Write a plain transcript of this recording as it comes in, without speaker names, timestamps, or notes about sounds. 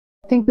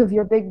think of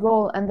your big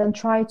goal and then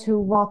try to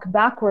walk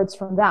backwards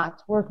from that,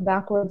 work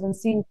backwards and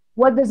see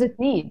what does it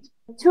need.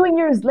 2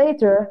 years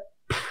later,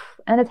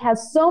 and it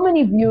has so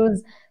many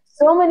views,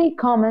 so many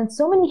comments,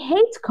 so many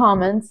hate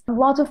comments. A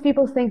lot of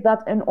people think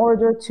that in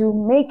order to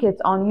make it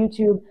on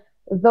YouTube,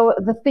 though,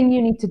 the thing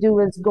you need to do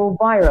is go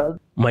viral.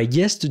 My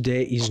guest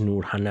today is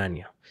Noor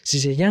Hanania.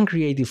 She's a young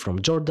creative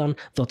from Jordan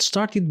that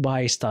started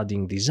by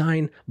studying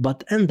design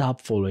but ended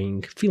up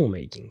following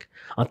filmmaking.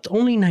 At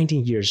only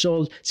 19 years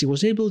old, she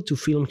was able to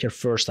film her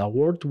first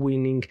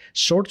award-winning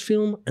short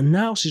film, and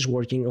now she's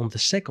working on the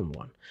second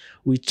one.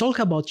 We talk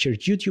about her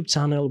YouTube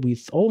channel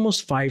with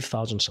almost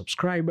 5,000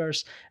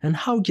 subscribers and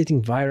how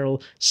getting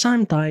viral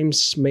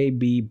sometimes may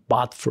be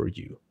bad for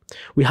you.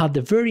 We had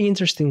a very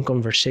interesting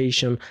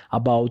conversation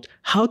about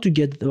how to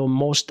get the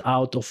most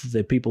out of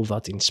the people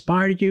that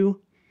inspire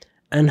you,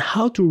 and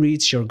how to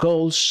reach your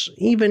goals,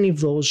 even if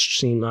those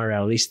seem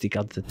unrealistic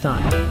at the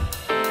time.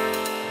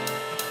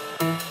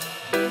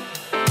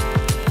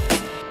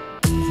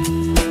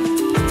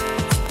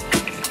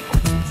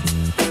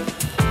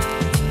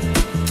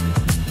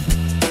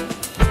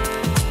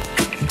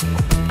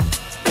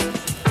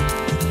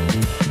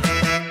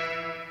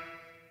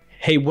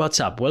 Hey, what's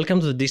up?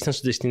 Welcome to the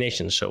Distance to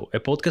Destination Show, a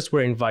podcast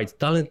where I invite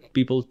talented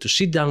people to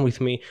sit down with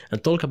me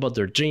and talk about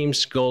their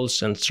dreams,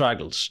 goals, and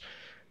struggles.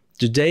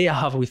 Today I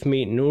have with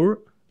me Noor.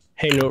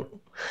 Hey Noor.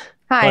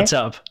 Hi. What's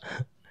up?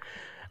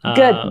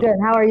 Good.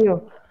 How are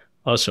you?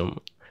 Awesome.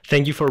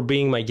 Thank you for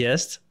being my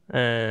guest.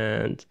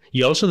 And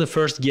you're also the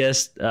first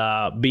guest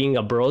being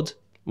abroad.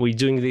 We're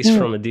doing this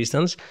from a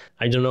distance.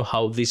 I don't know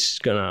how this is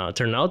gonna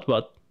turn out,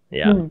 but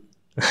yeah,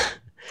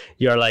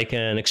 you're like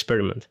an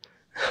experiment.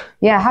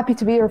 Yeah, happy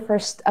to be your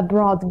first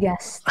abroad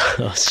guest.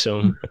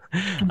 Awesome.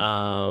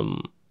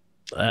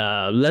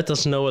 Let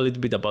us know a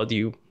little bit about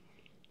you.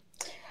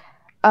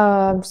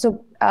 I'm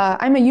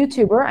a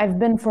YouTuber. I've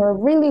been for a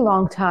really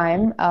long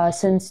time,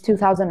 since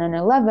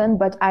 2011,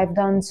 but I've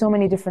done so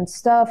many different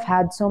stuff,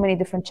 had so many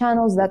different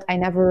channels that I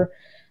never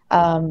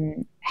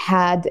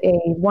had a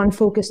one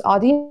focused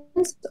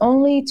audience.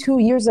 Only 2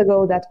 years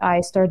ago that I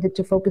started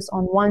to focus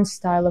on one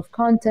style of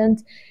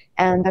content,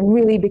 and I'm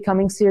really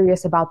becoming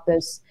serious about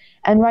this.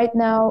 And right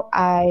now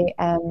I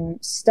am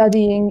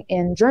studying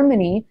in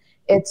Germany.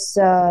 It's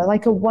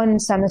like a 1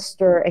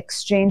 semester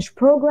exchange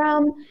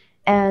program.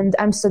 And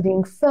I'm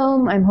studying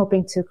film. I'm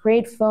hoping to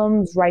create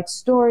films, write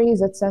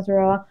stories,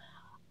 etc.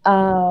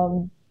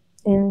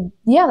 And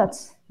yeah,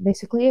 that's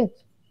basically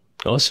it.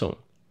 Awesome.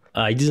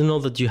 I didn't know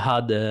that you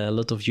had a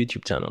lot of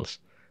YouTube channels.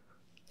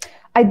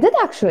 I did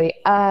actually.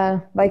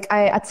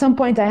 At some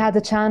point I had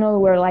a channel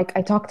where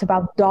I talked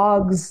about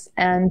dogs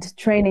and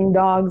training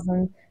dogs,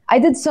 and I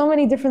did so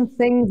many different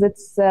things.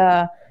 It's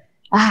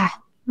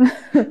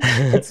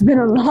it's been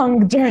a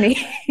long journey.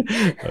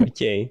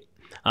 Okay.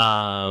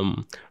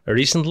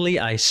 Recently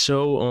I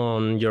saw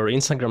on your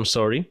Instagram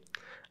story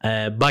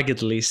a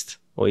bucket list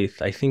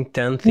with I think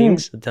 10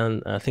 things,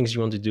 10 things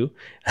you want to do.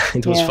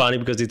 It was funny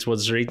because it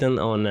was written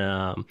on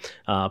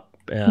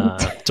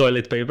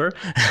toilet paper.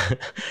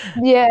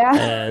 Yeah.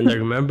 And I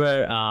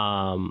remember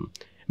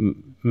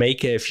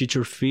make a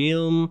feature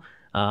film,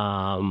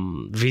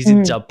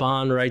 visit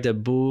Japan, write a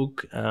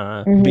book,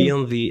 be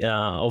on the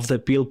Off the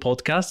Pill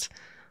podcast.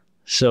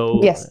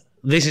 So yes.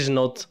 This is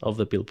not of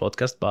the Pill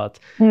podcast, but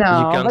no,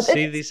 you can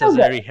see this as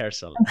a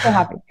rehearsal. I'm so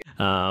happy.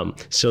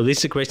 So this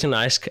is a question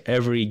I ask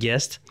every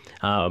guest,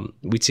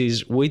 which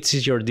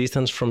is your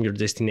distance from your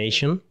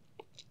destination?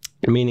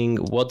 Meaning,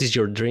 what is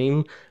your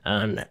dream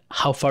and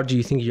how far do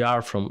you think you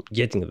are from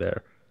getting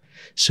there?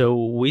 So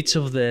which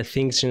of the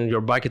things in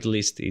your bucket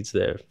list is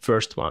the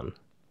first one?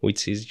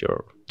 Which is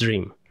your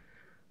dream?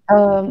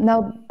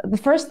 Now, the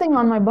first thing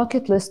on my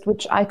bucket list,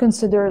 which I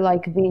consider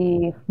like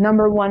the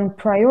number one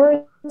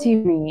priority,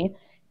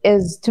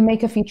 is to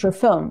make a feature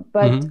film.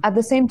 But at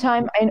the same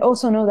time, I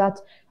also know that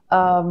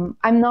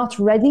I'm not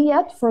ready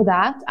yet for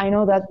that. I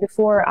know that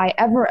before I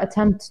ever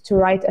attempt to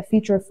write a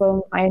feature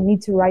film, I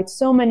need to write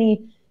so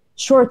many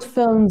short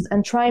films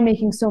and try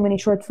making so many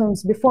short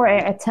films before I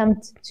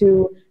attempt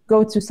to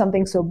go to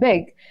something so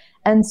big.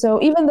 And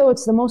so even though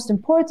it's the most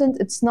important,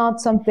 it's not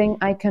something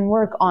I can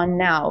work on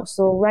now.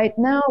 So right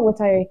now,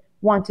 what I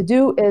want to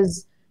do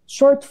is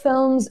short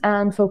films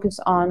and focus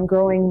on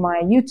growing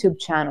my YouTube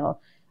channel.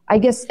 I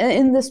guess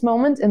in this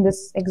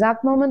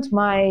exact moment,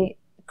 my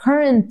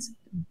current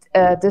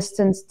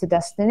distance to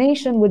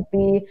destination would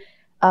be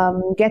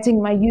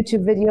getting my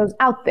YouTube videos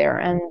out there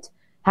and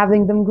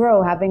having them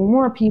grow, having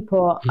more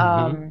people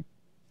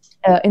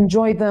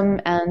enjoy them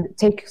and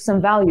take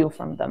some value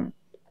from them.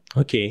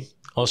 Okay,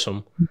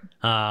 awesome.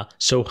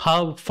 So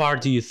how far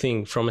do you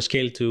think, from a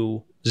scale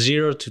to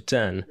 0 to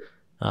 10,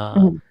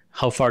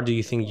 how far do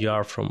you think you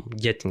are from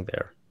getting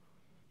there?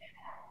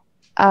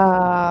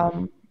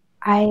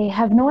 I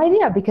have no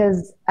idea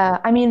because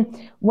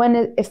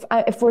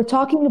if we're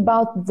talking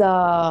about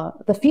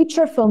the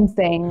feature film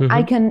thing,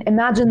 I can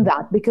imagine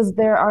that because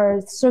there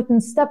are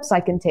certain steps I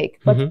can take.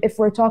 But if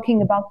we're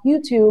talking about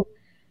YouTube,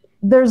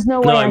 there's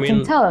no way I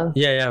can tell.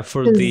 Yeah,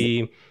 for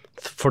the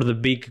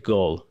big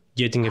goal.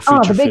 getting a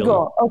feature the big film?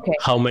 goal. Okay.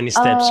 How many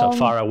steps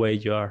far away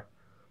you are?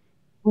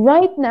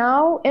 Right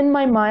now, in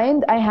my mind,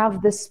 I have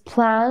this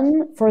plan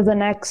for the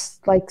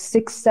next like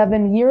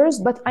 6-7 years,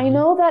 but I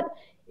know that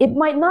it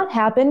might not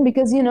happen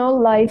because, you know,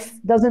 life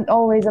doesn't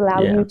always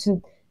allow you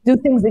to do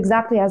things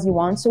exactly as you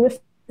want. So if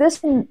this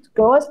didn't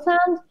go as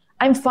planned,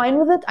 I'm fine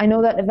with it. I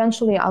know that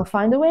eventually I'll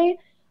find a way.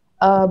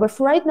 But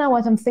for right now,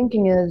 what I'm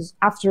thinking is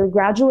after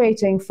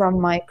graduating from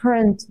my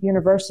current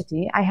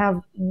university, I have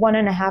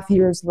 1.5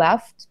 years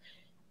left.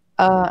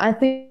 I'm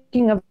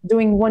thinking of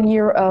doing 1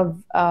 year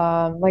of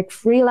like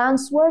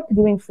freelance work,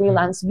 doing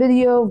freelance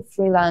video,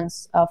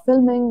 freelance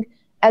filming,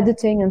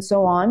 editing, and so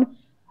on.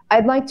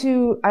 I'd like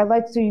to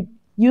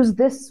use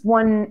this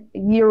 1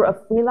 year of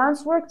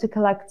freelance work to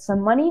collect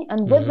some money, and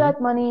with that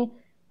money,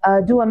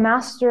 do a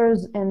master's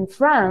in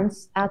France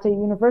at a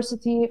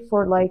university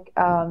for like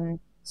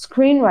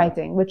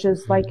screenwriting, which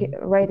is like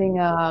writing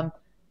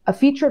a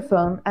feature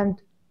film. And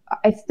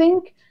I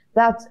think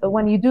that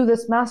when you do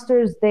this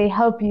master's, they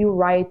help you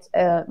write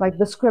like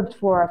the script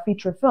for a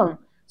feature film.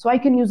 So I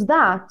can use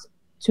that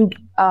to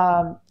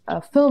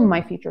film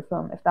my feature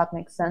film, if that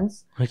makes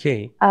sense.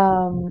 Okay.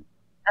 And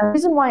the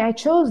reason why I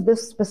chose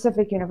this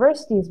specific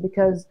university is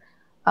because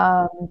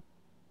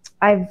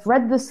I've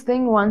read this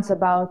thing once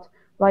about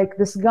like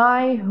this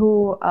guy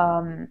who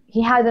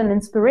he had an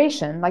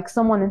inspiration, like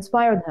someone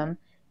inspired him.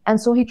 And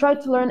so he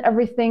tried to learn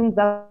everything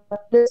that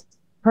this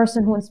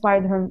person who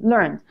inspired him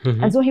learned.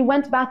 And so he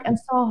went back and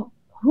saw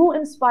who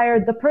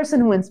inspired the person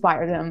who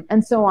inspired him,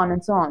 and so on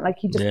and so on. Like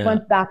he just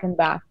went back and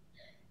back.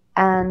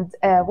 And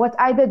what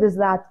I did is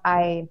that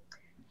I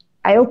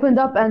opened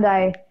up and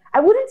I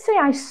wouldn't say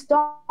I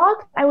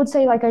stalked. I would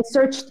say like I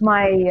searched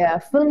my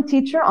film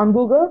teacher on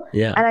Google,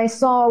 and I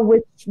saw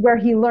where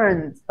he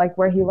learned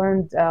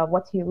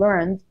what he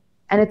learned,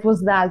 and it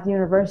was that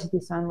university.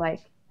 So I'm like,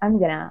 I'm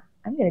gonna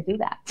do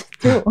that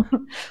too.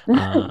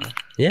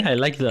 I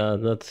like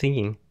that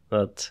thinking,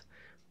 that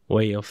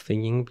way of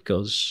thinking,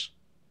 because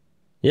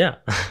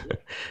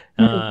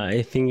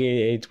I think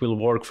it will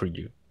work for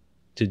you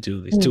to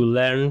do this, to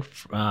learn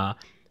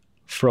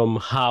from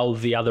how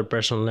the other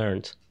person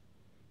learned.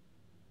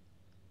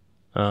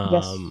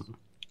 Yes.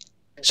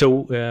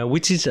 So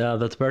which is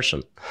that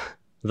person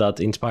that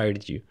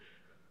inspired you?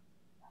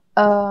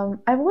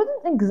 I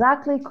wouldn't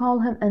exactly call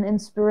him an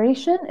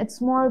inspiration.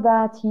 It's more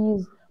that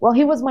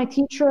he was my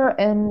teacher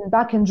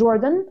back in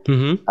Jordan.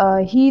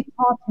 He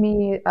taught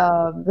me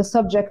the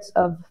subjects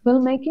of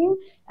filmmaking,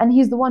 and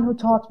he's the one who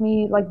taught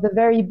me like the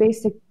very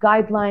basic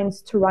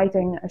guidelines to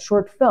writing a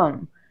short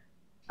film.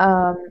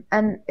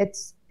 And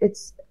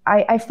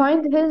I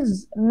find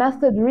his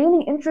method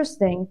really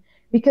interesting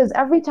because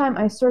every time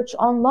I search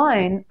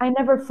online, I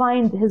never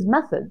find his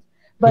method.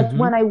 But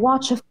when I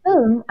watch a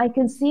film, I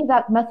can see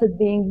that method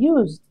being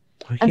used.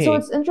 Okay. And so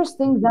it's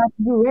interesting that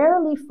you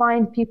rarely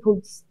find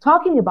people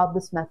talking about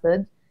this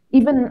method.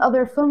 Even in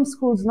other film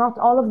schools, not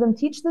all of them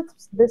teach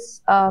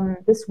this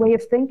way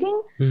of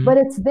thinking, but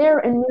it's there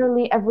in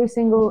nearly every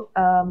single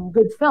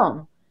good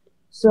film.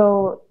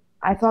 So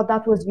I thought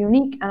that was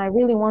unique, and I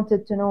really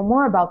wanted to know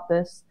more about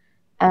this.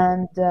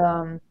 And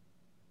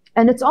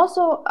it's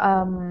also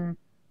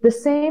the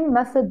same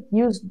method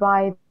used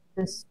by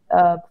this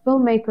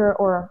filmmaker,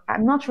 or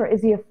I'm not sure,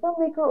 is he a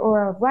filmmaker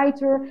or a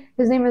writer?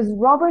 His name is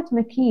Robert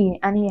McKee,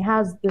 and he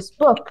has this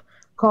book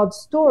called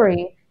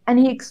Story, and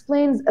he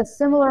explains a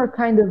similar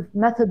kind of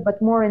method,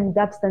 but more in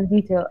depth and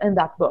detail in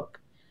that book.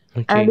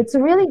 Okay. And it's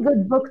a really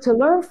good book to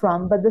learn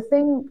from, but the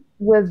thing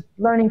with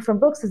learning from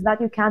books is that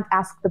you can't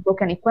ask the book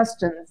any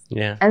questions.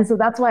 Yeah. And so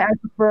that's why I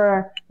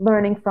prefer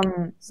learning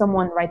from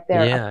someone right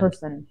there, a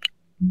person.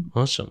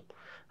 Awesome.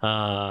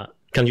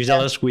 Can you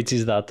tell us which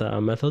is that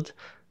method?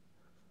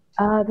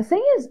 The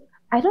thing is,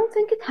 I don't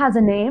think it has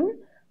a name,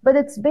 but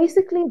it's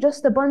basically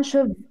just a bunch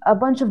of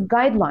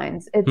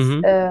guidelines. It's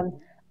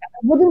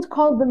I wouldn't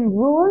call them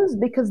rules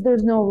because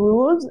there's no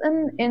rules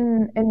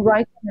in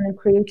writing and in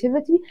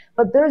creativity,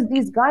 but there's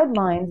these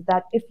guidelines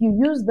that if you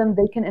use them,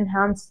 they can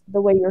enhance the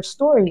way your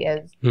story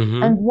is.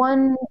 And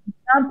one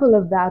example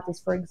of that is,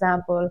 for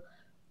example,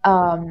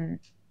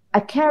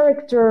 a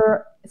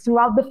character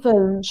throughout the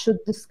film should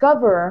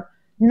discover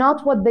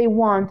not what they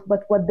want,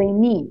 but what they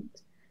need.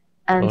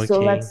 And so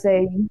let's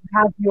say you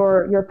have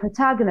your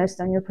protagonist,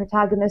 and your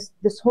protagonist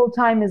this whole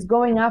time is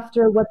going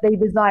after what they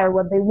desire,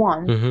 what they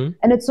want.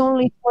 And it's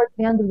only towards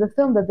the end of the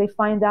film that they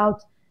find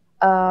out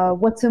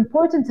what's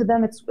important to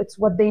them. It's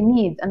what they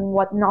need and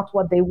not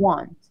what they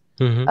want.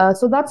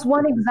 So that's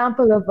one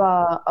example of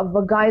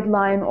a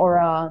guideline or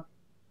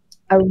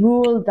a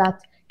rule that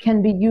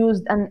can be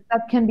used and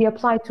that can be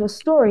applied to a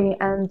story.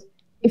 And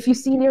if you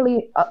see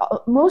nearly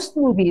most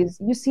movies,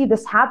 you see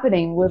this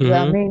happening with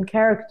the main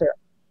character.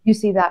 You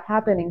see that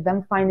happening,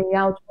 them finding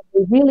out what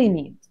they really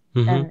need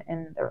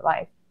in their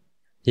life.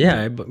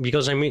 Yeah,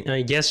 because I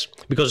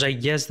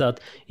guess that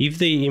if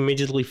they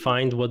immediately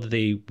find what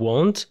they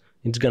want,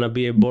 it's gonna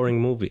be a boring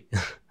movie.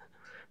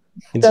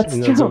 That's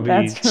true.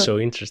 Gonna be so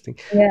interesting.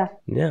 Yeah.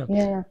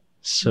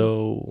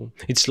 So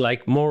it's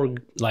like more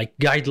like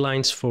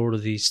guidelines for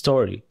the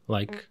story,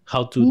 like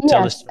how to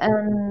tell a Yes, story.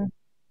 and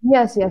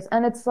yes,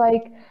 and it's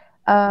like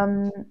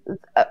um,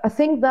 I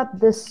think that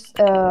this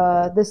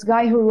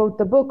guy who wrote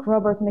the book,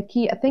 Robert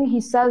McKee, I think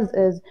he says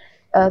is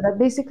that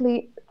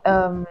basically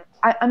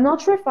I'm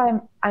not sure if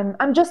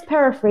I'm just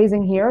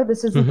paraphrasing here.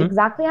 This isn't Mm-hmm.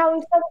 exactly how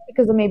he said it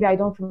because maybe I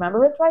don't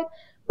remember it right.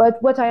 But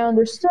what I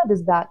understood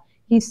is that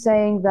he's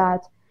saying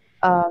that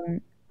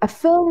a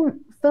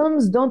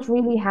films don't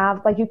really have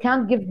like you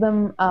can't give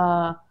them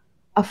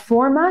a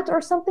format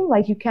or something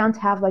like you can't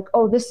have like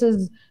oh this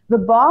is the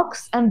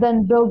box and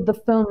then build the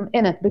film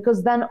in it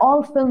because then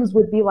all films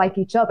would be like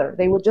each other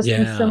they would just be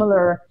Yeah.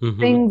 similar Mm-hmm.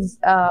 things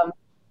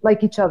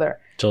like each other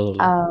Totally.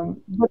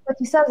 but what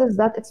he says is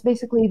that it's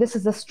basically this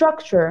is a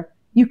structure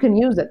you can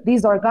use it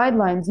these are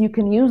guidelines you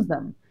can use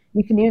them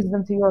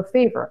to your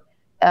favor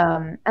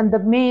and the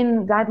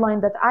main guideline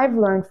that I've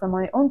learned from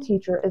my own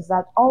teacher is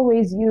that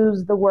always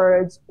use the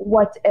words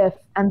what if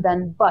and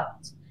then but.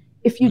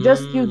 If you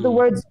just use the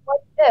words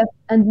what if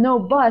and no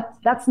but,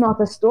 that's not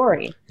a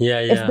story. Yeah,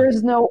 If yeah.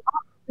 there's no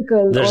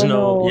obstacle There's or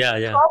no, no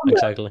yeah, problem,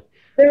 exactly.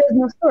 there is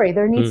no story.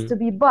 There needs Mm. to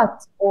be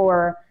but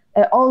or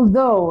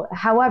although,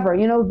 however,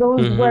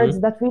 those Mm-hmm. words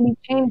that really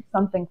change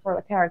something for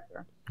the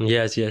character.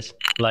 Yes.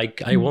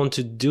 Like I want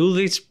to do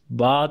this,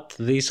 but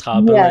this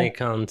happened. Yes. I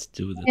can't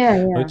do that.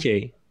 Yeah.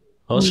 Okay,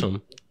 Mm. awesome.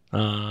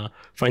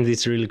 Find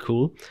this really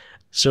cool.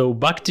 So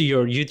back to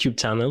your YouTube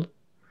channel.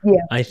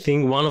 Yeah. I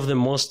think one of the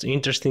most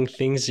interesting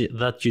things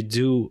that you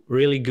do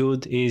really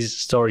good is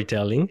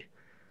storytelling.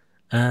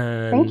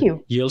 And Thank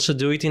you. you also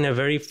do it in a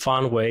very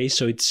fun way.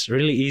 So it's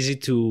really easy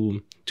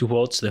to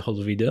watch the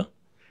whole video.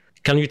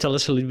 Can you tell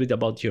us a little bit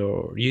about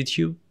your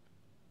YouTube?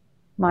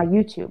 My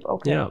YouTube,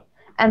 okay. Yeah.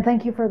 And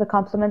thank you for the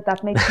compliment.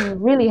 That makes me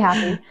really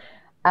happy.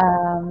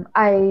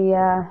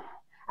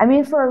 I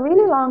mean, for a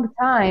really long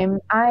time,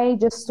 I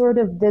just sort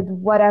of did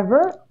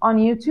whatever on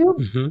YouTube.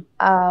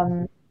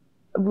 Mm-hmm.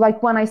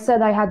 Like when I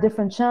said I had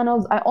different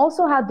channels, I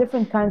also had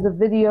different kinds of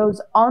videos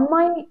on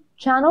my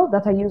channel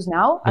that I use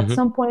now. Mm-hmm. At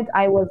some point,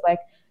 I was like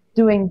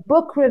doing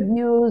book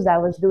reviews, I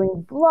was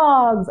doing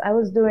vlogs, I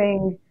was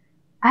doing,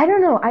 I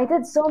don't know, I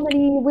did so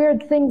many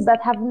weird things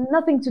that have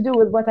nothing to do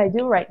with what I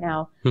do right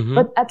now. Mm-hmm.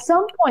 But at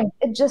some point,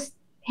 it just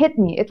hit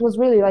me. It was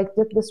really like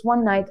this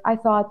one night, I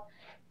thought,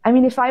 I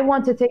mean, if I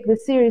want to take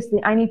this seriously,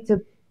 I need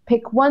to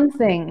pick one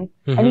thing.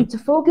 Mm-hmm. I need to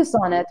focus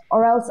on it,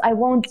 or else I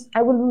will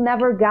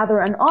never gather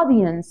an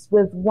audience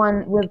with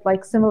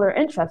like similar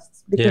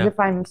interests. Because if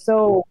I'm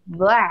so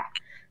blah,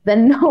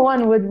 then no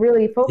one would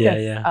really focus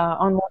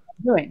on what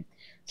I'm doing.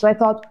 So I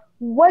thought,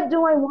 what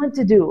do I want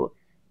to do?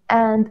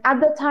 And at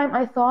the time,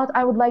 I thought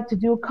I would like to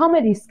do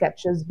comedy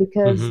sketches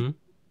because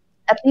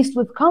at least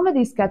with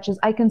comedy sketches,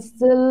 I can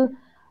still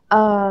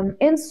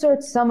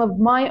insert some of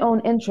my own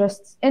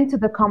interests into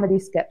the comedy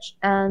sketch.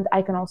 And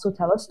I can also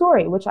tell a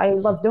story, which I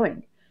love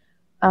doing.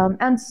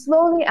 And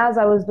slowly, as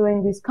I was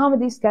doing these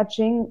comedy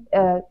sketches,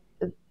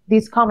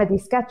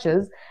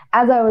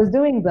 as I was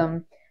doing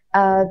them,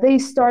 they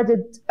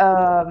started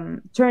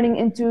turning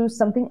into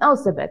something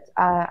else a bit.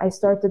 I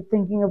started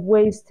thinking of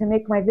ways to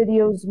make my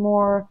videos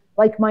more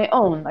like my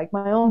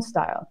own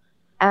style.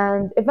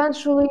 And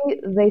eventually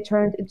they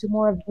turned into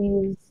more of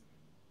these,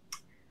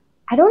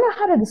 I don't know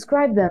how to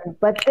describe them,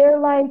 but they're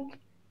like,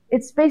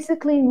 it's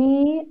basically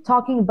me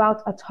talking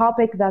about a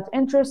topic that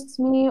interests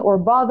me or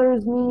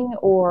bothers me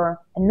or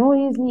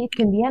annoys me. It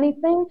can be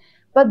anything.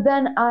 But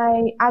then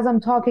as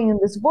I'm talking in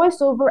this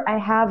voiceover, I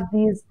have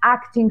these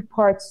acting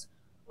parts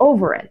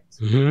over it.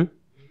 Mm-hmm.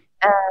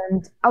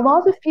 And a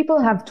lot of people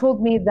have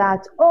told me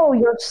that, oh,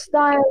 your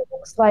style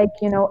looks like,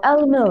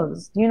 Elle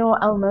Mills. Do you know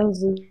Elle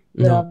Mills'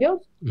 videos?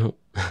 No.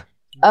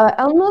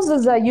 Elle Mills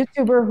is a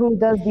YouTuber who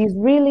does these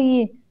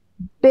really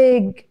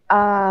big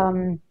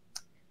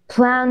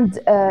planned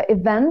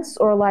events,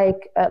 or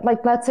like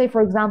let's say,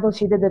 for example,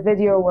 she did a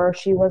video where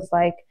she was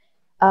like,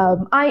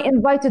 I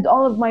invited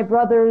all of my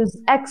brother's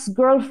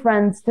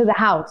ex-girlfriends to the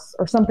house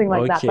or something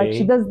like that. Like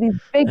she does these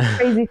big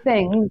crazy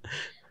things.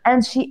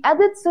 And she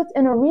edits it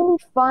in a really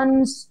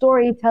fun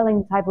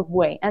storytelling type of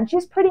way. And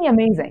she's pretty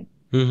amazing.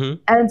 Mm-hmm.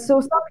 And so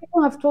some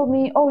people have told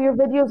me, oh, your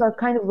videos are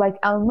kind of like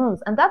Elle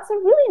Mills. And that's a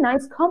really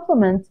nice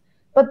compliment.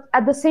 But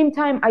at the same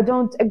time, I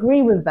don't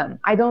agree with them.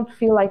 I don't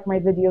feel like my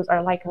videos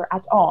are like her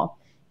at all.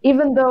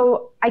 Even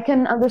though I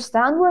can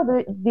understand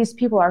where these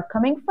people are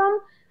coming from.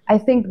 I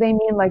think they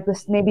mean like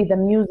this, maybe the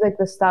music,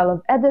 the style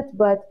of edit.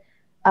 But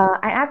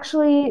I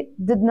actually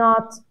did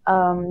not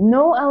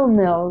know Elle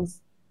Mills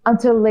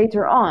until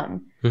later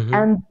on. Mm-hmm.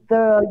 And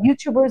the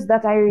YouTubers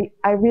that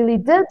I really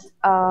did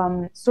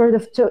sort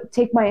of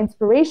take my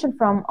inspiration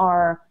from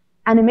are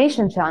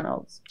animation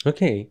channels.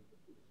 Okay.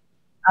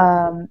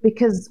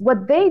 Because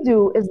what they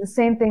do is the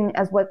same thing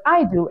as what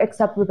I do,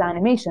 except with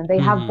animation. They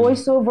have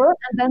voiceover,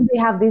 and then they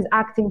have these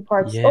acting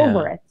parts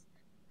over it.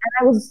 And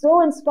I was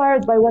so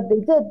inspired by what they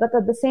did, but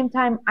at the same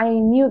time, I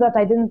knew that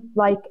I didn't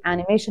like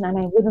animation and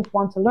I wouldn't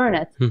want to learn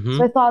it. Mm-hmm.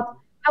 So I thought,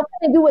 how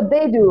can I do what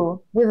they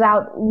do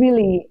without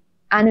really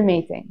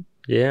animating?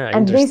 Yeah,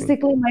 and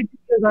basically my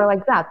videos are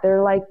like that.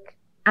 They're like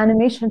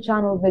animation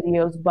channel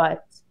videos,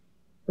 but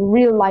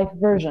real life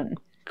version,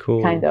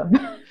 Cool. kind of.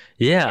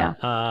 Yeah.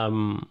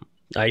 Yeah.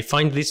 I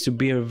find this to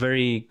be a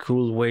very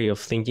cool way of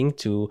thinking,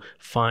 to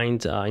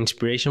find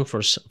inspiration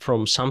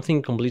from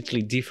something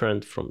completely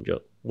different from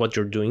what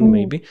you're doing,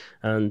 maybe,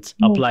 and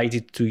apply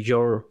it to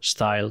your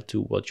style,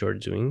 to what you're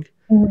doing.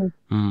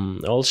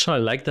 Also, I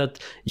like that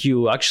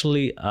you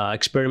actually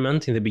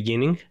experiment in the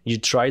beginning. You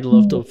tried a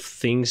lot of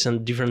things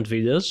and different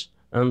videos,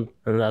 and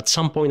at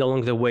some point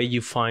along the way,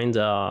 you find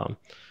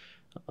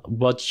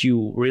what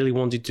you really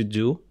wanted to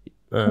do.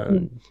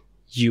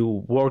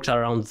 You worked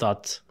around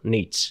that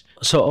niche.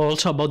 So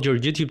also about your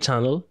YouTube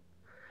channel,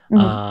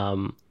 I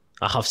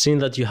have seen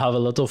that you have a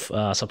lot of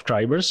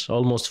subscribers,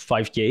 almost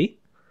 5K.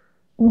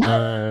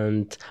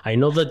 And I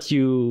know that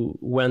you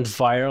went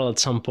viral at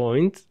some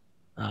point.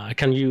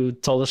 Can you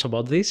tell us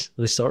about the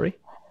story?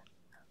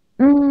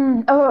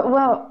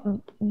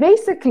 Well,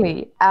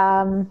 basically,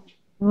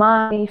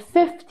 my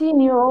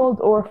 15-year-old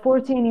or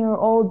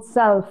 14-year-old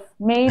self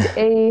made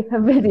a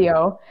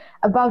video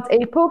about a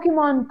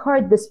Pokemon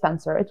card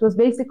dispenser. It was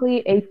basically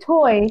a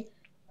toy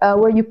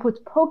where you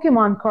put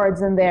Pokemon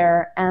cards in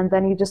there, and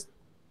then you just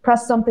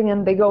press something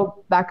and they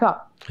go back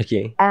up.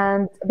 Okay.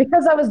 And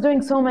because I was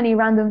doing so many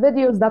random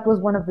videos, that was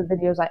one of the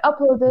videos I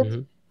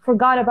uploaded,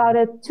 forgot about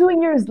it. 2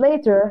 years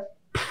later,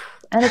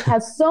 and it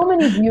has so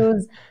many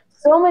views,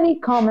 so many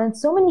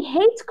comments, so many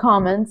hate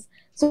comments,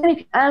 so many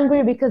people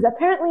angry because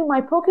apparently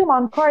my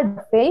Pokemon card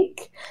is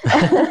fake.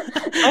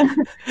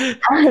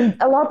 And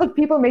a lot of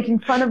people making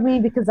fun of me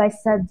because I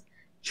said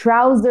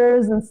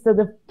trousers instead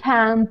of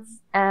pants.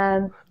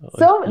 And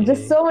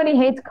just so many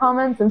hate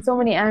comments and so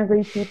many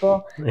angry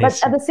people.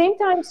 But at the same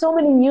time, so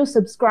many new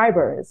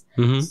subscribers.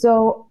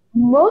 So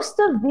most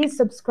of these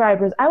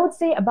subscribers, I would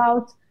say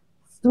about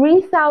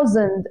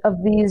 3,000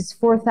 of these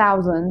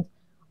 4,000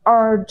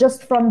 are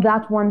just from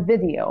that one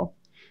video.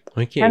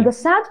 Okay. And the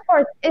sad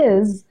part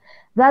is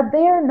that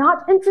they are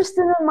not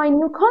interested in my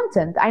new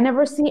content. I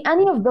never see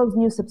any of those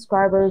new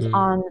subscribers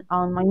on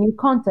my new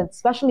content,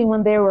 especially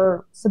when they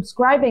were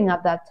subscribing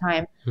at that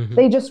time.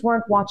 They just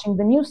weren't watching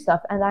the new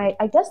stuff. And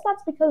I guess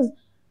that's because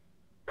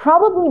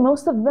probably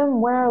most of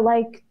them were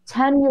like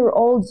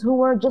 10-year-olds who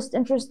were just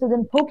interested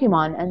in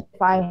Pokemon. And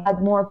if I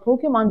had more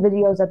Pokemon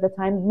videos at the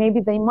time, maybe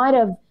they might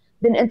have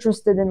been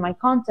interested in my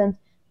content.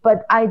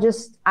 But I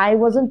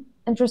wasn't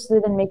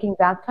interested in making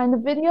that kind of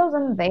videos,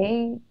 and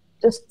they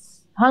just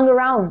hung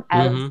around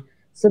as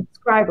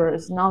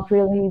subscribers, not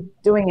really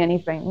doing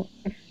anything.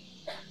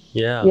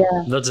 Yeah,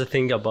 that's the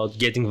thing about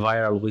getting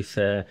viral with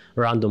a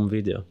random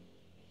video.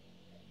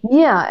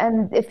 Yeah,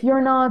 and if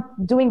you're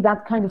not doing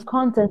that kind of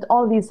content,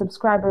 all these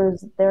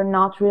subscribers, they're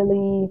not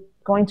really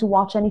going to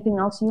watch anything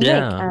else you make.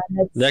 And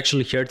they're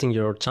actually hurting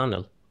your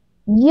channel.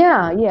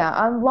 Yeah.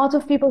 A lot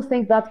of people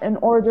think that in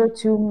order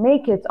to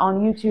make it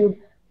on YouTube,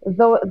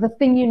 though, the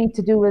thing you need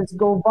to do is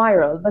go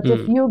viral. But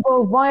if you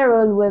go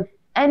viral with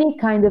any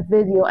kind of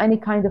video, any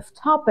kind of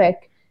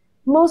topic,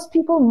 most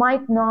people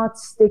might not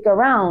stick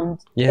around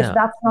if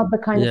that's not the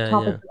kind of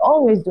topic you're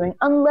always doing,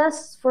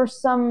 unless for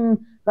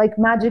some like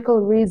magical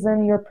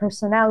reason your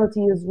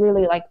personality is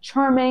really like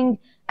charming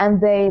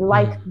and they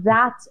like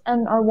that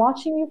and are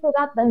watching you for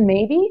that, then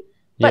maybe.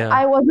 But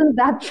I wasn't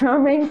that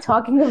charming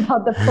talking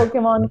about the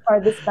Pokemon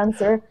card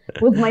dispenser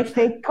with my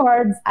fake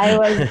cards. I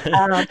was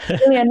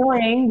really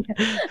annoying.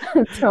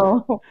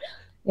 So,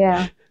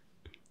 yeah.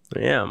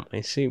 Yeah, I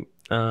see.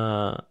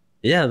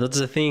 Yeah, that's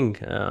the thing.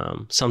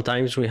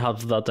 Sometimes we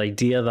have that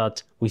idea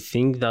that we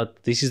think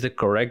that this is the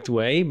correct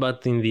way,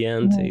 but in the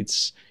end,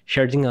 it's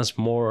hurting us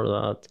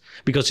more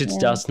because it's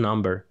just a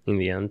number in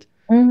the end.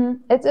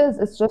 It is.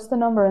 It's just a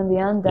number in the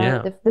end.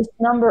 And if this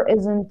number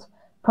isn't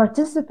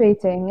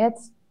participating,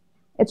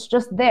 it's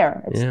just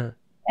there.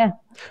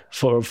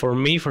 For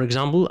me, for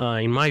example,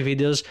 in my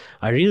videos,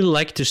 I really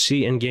like to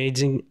see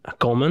engaging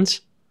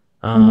comments.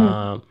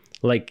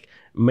 Like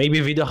maybe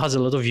a video has a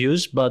lot of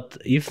views, but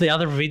if the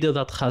other video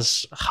that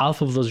has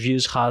half of those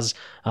views has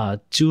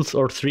 2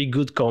 or 3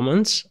 good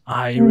comments,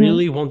 I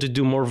really want to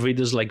do more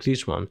videos like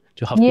this one,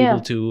 to have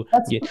people to...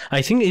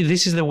 I think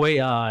this is the way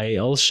I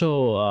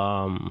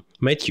also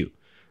met you,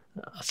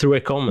 through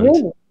a comment.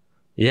 Really?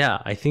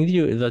 Yeah, I think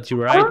that you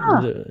write...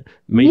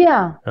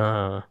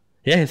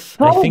 Yes,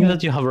 I think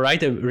that you have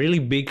write a really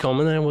big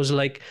comment, and I was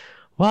like,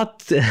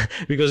 what?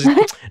 Because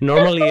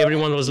normally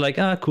everyone was like,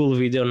 cool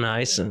video,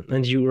 nice.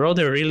 And you wrote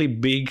a really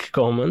big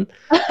comment.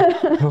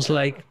 I was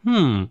like,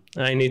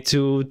 I need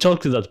to talk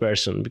to that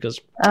person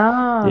because,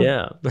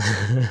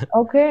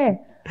 Okay.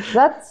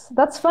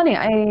 That's funny.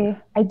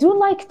 I do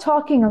like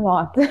talking a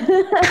lot.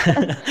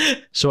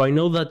 So I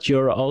know that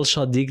you're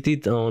also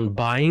addicted on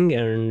buying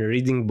and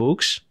reading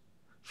books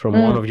from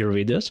one of your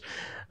videos.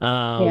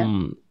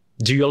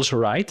 Do you also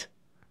write?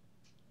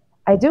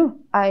 I do.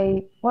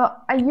 I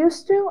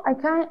used to. I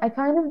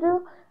kind of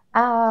do.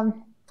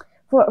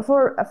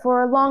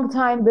 For a long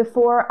time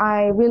before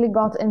I really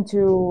got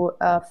into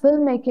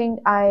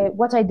filmmaking,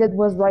 what I did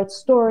was write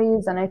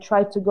stories, and I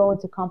tried to go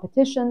into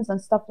competitions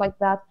and stuff like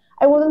that.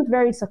 I wasn't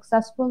very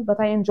successful, but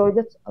I enjoyed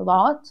it a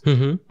lot.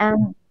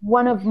 And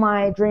one of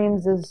my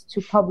dreams is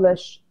to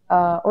publish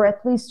or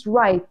at least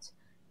write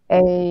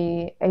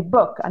a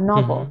book, a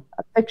novel,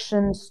 a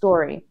fiction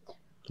story.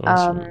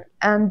 Awesome.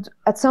 And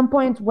at some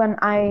point when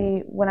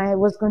I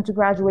was going to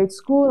graduate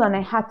school and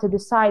I had to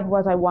decide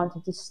what I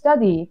wanted to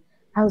study,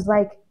 I was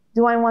like,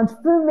 do I want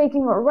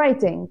filmmaking or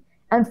writing?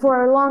 And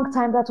for a long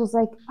time that was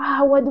like,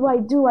 what do I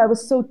do? I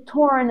was so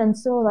torn and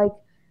so like,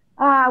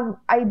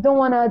 I don't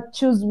want to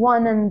choose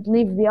one and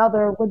leave the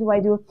other. What do I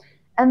do?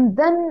 And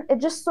then it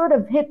just sort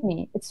of hit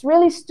me. It's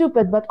really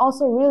stupid, but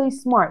also really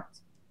smart.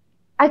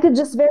 I could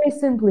just very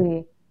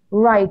simply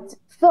write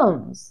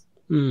films.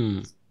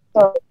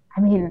 So,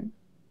 I mean,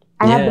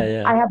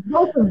 I have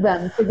both of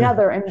them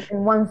together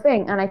in one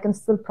thing, and I can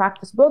still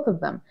practice both of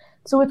them.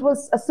 So it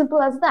was as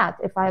simple as that.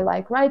 If I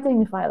like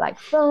writing, if I like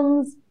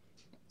films,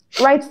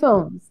 write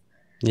films.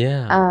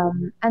 Yeah.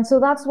 And so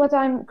that's what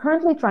I'm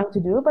currently trying to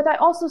do. But I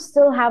also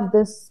still have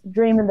this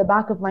dream in the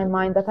back of my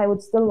mind that I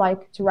would still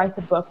like to write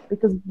a book,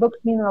 because books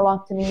mean a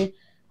lot to me.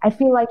 I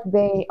feel like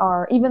they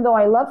are, even though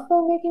I love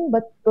filmmaking,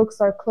 but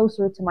books are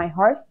closer to my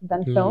heart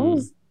than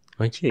films.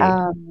 Okay.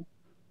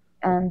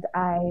 And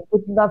I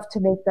would love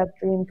to make that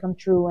dream come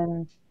true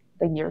in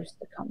the years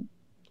to come.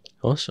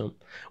 Awesome.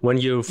 When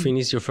you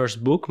finish your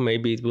first book,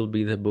 maybe it will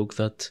be the book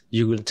that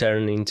you will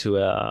turn into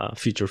a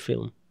feature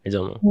film. I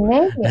don't know.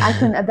 Maybe I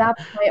can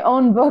adapt my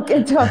own book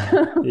into a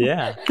film.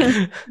 Yeah.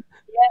 Yeah,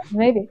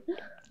 maybe.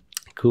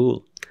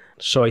 Cool.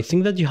 So I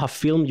think that you have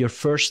filmed your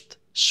first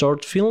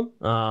short film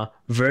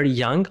very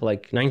young,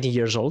 like 19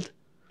 years old.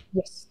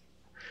 Yes.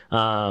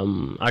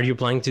 Are you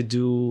planning to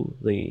do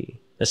the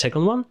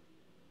second one?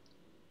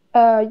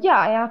 Yeah,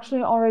 I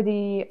actually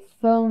already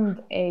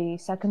filmed a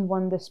second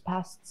one this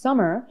past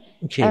summer.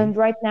 Okay. And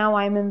right now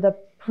I'm in the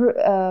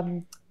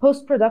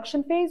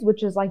post-production phase,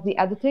 which is like the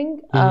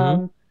editing.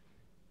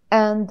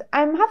 And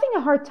I'm having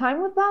a hard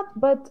time with that,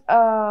 but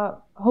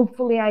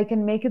hopefully I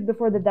can make it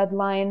before the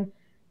deadline.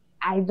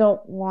 I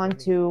don't want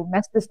to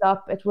mess this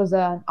up. It was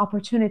an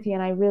opportunity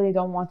and I really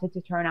don't want it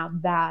to turn out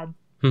bad.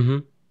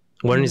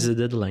 When is the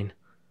deadline?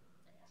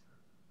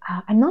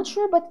 I'm not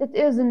sure, but it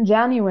is in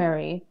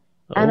January.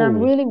 And I'm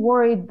really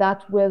worried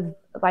that with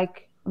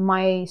like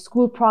my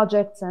school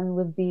projects and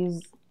with these,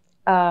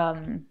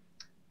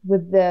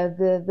 with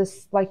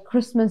this like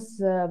Christmas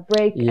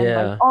break and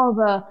like all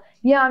the,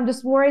 I'm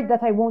just worried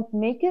that I won't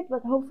make it,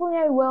 but hopefully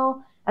I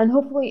will. And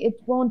hopefully it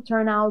won't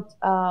turn out,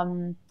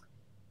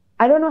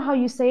 I don't know how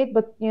you say it,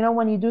 but you know,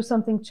 when you do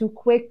something too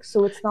quick,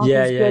 so it's not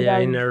as good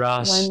as in a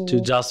rush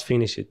to just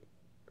finish it.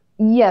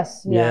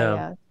 Yes,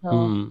 yeah.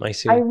 So I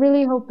see. I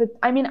really hope it,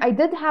 I mean, I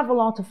did have a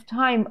lot of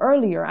time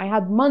earlier. I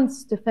had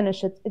months to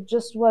finish it. It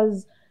just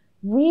was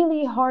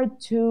really hard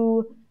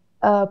to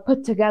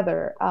put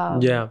together.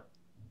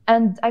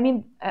 And I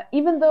mean,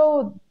 even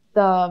though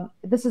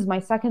this is my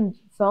second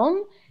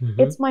film,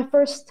 it's my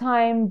first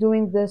time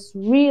doing this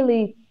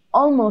really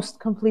almost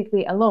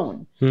completely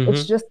alone.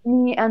 It's just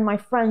me and my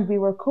friend. We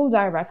were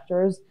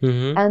co-directors,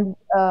 and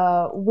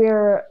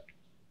we're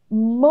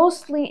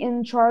mostly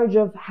in charge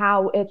of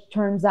how it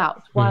turns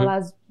out. While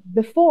as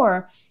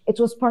before, it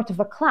was part of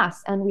a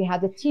class, and we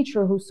had a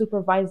teacher who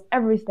supervised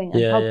everything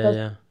and helped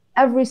us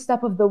every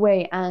step of the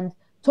way and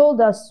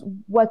told us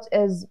what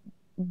is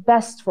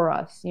best for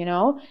us. You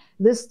know,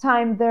 this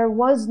time there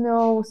was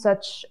no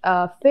such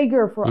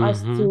figure for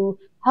us to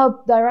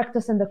help direct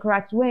us in the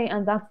correct way,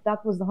 and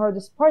that was the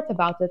hardest part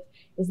about it,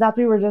 is that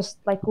we were just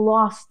like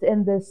lost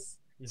in this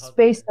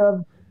space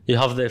of, you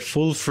have the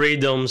full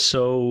freedom,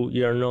 so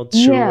you're not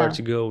sure where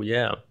to go.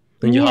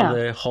 And you have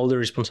the whole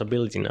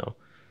responsibility now.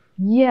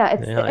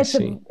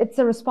 It's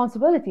a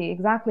responsibility,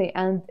 exactly.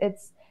 And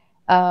it's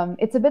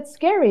a bit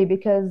scary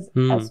because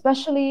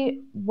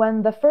especially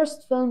when the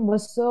first film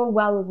was so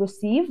well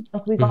received,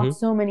 like we got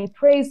so many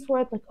praise for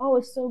it, like, oh,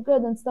 it's so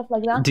good and stuff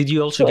like that. Did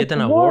you also get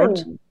an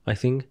award, I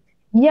think?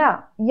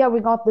 Yeah, we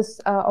got this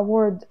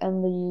award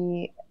in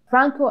the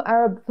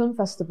Franco-Arab Film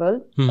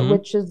Festival,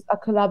 which is a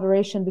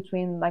collaboration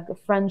between like the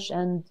French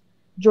and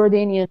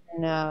Jordanian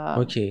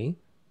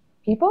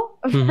people.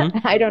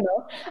 I don't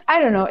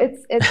know.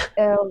 It's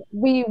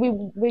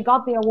we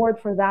got the award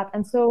for that,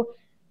 and so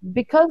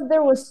because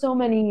there was so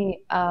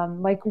many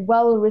like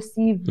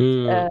well-received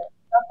stuff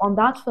on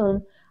that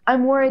film,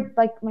 I'm worried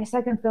like my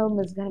second film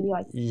is gonna be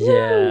like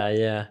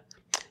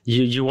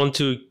You want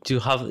to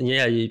have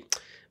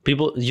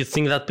people, you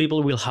think that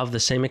people will have the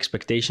same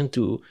expectation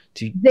to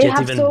get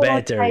even so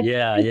better. I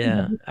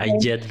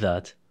get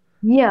that.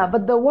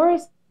 But the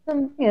worrisome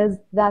thing is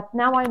that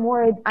now I'm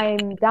worried,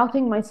 I'm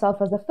doubting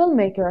myself as a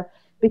filmmaker,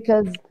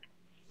 because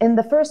in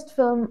the first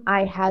film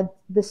I had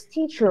this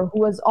teacher who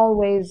was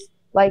always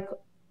like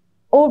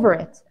over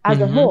it as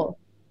a whole.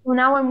 So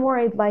now I'm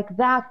worried like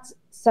that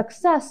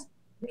success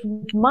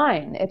was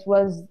mine. It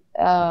was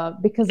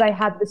because I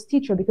had this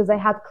teacher, because I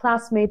had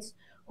classmates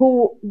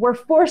who were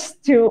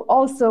forced to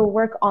also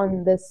work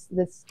on this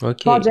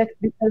project,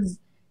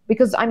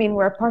 because I mean,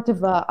 we're part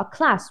of a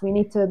class. We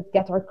need to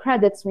get our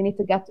credits. We need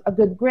to get a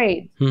good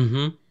grade.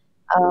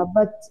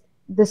 But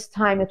this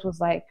time it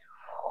was like,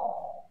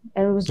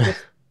 and it was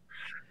just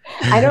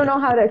I don't know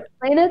how to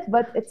explain it,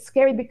 but it's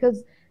scary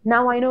because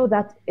now I know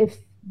that if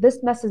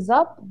this messes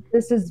up,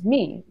 this is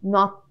me,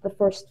 not the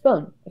first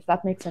film, if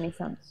that makes any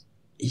sense.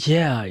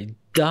 Yeah, it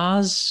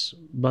does,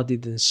 but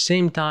at the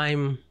same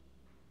time,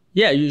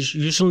 yeah, you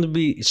shouldn't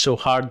be so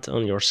hard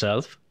on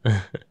yourself.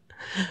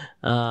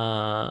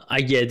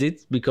 I get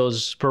it,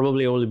 because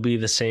probably it will be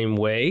the same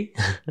way.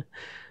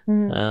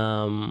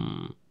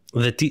 So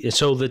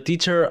the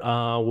teacher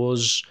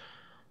was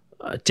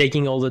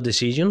taking all the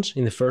decisions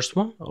in the first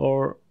one,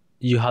 or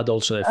you had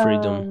also the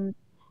freedom?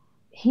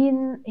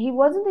 He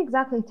wasn't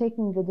exactly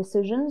taking the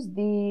decisions.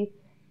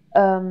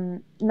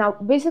 Now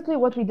basically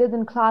what we did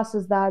in class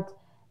is that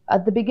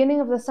at the beginning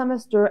of the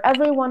semester,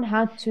 everyone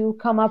had to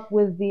come up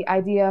with the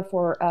idea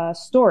for a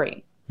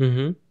story.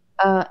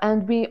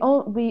 And we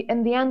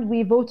in the end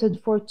we voted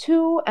for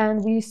two,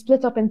 and we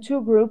split up in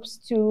two groups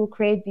to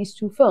create these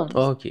two films.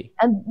 Okay.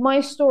 And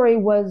my story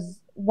was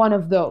one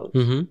of those.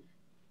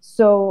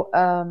 So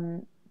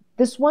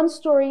this one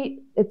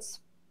story, its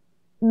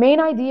main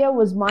idea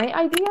was my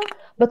idea,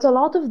 but a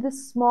lot of the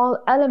small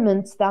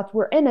elements that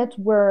were in it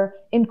were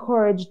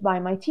encouraged by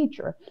my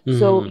teacher.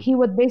 So he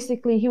would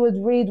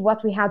read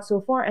what we had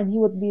so far, and he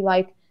would be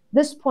like,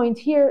 this point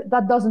here,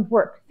 that doesn't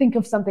work. Think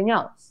of something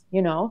else,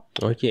 you know?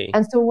 Okay.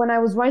 And so when I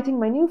was writing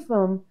my new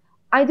film,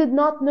 I did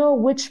not know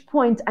which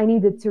point I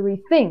needed to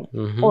rethink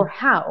or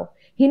how.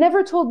 He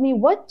never told me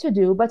what to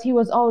do, but he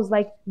was always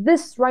like,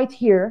 this right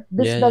here,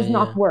 this does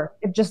not work.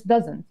 It just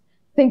doesn't.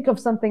 Think of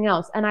something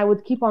else. And I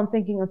would keep on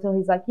thinking until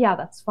he's like, yeah,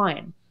 that's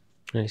fine.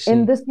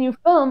 In this new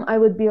film, I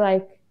would be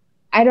like,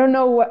 I don't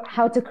know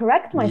how to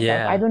correct myself.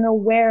 Yeah. I don't know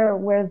where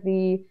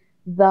the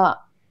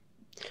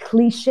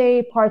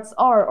cliche parts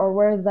are, or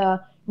where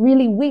the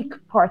really weak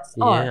parts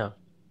are.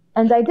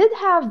 And I did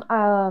have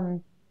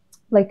a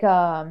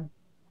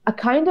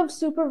kind of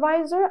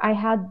supervisor. I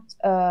had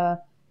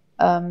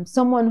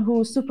someone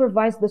who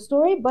supervised the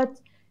story, but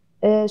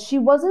she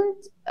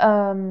wasn't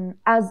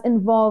as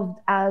involved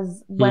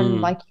as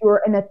when like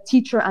you're in a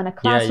teacher and a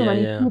classroom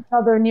and you see each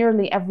other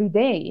nearly every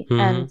day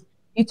and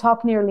you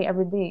talk nearly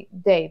every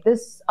day.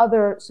 This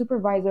other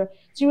supervisor,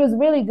 she was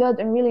really good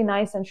and really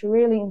nice, and she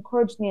really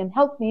encouraged me and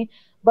helped me.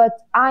 But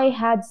I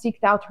had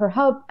seeked out her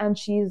help, and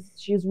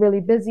she's really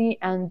busy,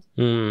 and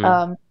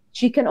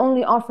she can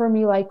only offer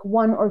me like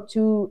one or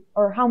two,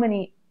 or how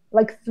many,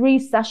 like 3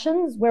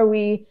 sessions where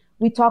we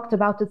talked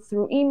about it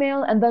through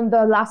email, and then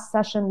the last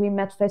session we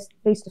met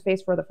face to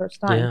face for the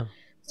first time.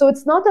 So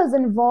it's not as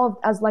involved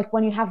as like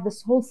when you have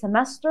this whole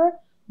semester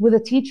with a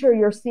teacher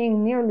you're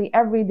seeing nearly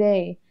every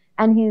day,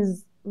 and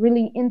he's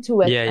really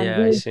into it. Really,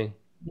 I see.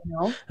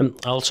 You know?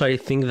 Also, I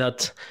think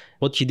that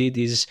what you did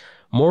is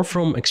more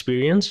from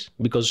experience,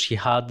 because he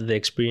had the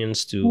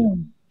experience to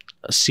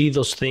see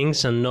those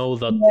things and know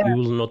that it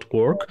will not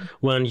work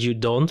when you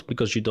don't,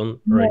 because you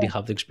don't already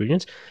have the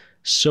experience.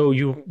 So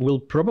you will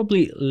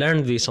probably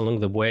learn this along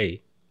the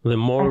way. The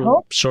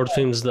more short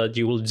films that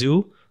you will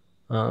do,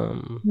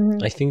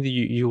 I think that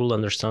you will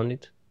understand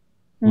it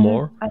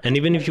more. And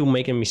even if you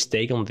make a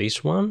mistake on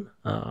this one,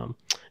 and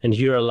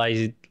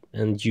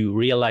you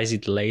realize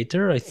it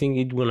later, I think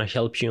it will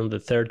help you on the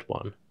third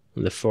one,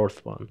 and the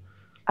fourth one.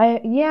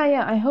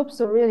 I hope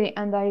so, really.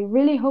 And I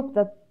really hope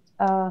that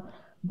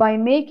by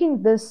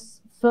making this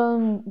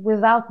film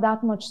without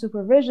that much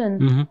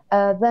supervision,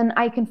 then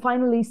I can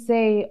finally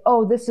say,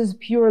 oh, this is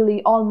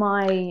purely all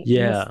my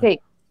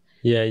mistakes.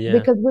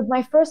 Because with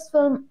my first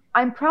film,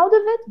 I'm proud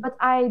of it, but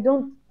I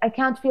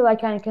can't feel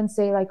like I can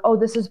say like, oh,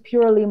 this is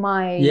purely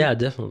my...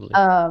 definitely.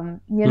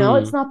 You know,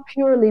 it's not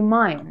purely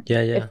mine,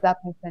 if that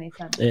makes any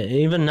sense.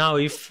 Even now,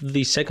 if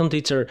the second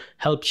teacher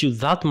helps you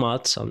that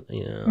much on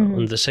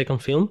the second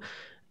film,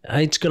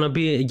 it's gonna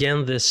be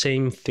again the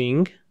same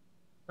thing.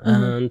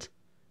 And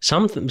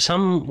sometimes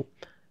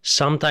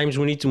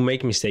we need to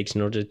make mistakes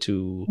in order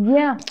to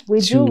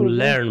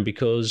learn,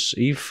 because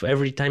if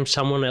every time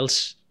someone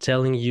else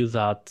telling you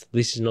that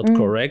this is not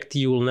correct,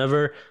 you will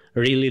never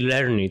really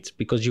learn it,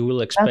 because you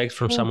will expect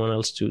from someone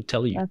else to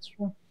tell you. That's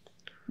true.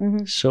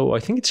 So I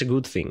think it's a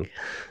good thing.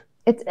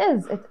 It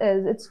is.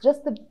 It's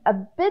just a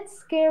bit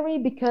scary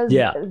because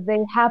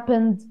they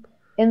happened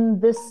in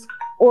this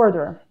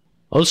order.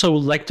 Also, I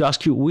would like to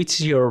ask you, which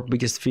is your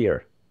biggest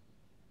fear?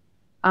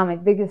 My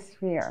biggest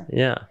fear.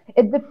 Yeah.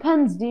 It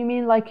depends. Do you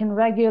mean like in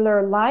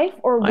regular life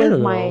or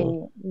with my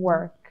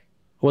work?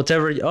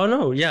 Whatever. Oh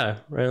no, yeah.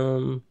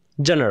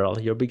 General,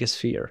 your biggest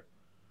fear.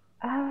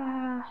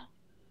 I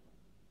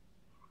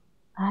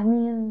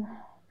mean,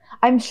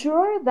 I'm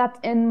sure that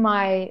in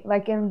my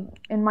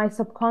in my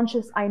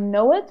subconscious I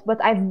know it,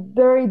 but I've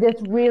buried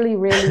it really,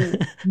 really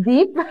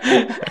deep.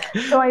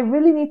 So I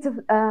really need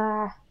to.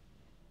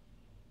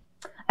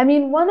 I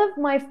mean, one of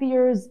my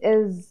fears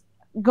is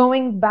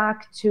going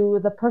back to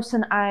the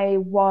person I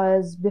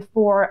was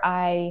before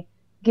I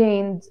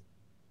gained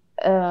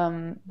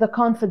the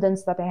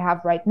confidence that I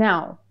have right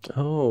now.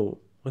 Oh,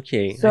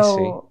 okay. So I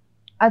see.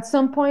 At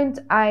some point,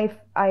 I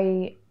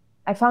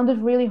found it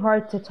really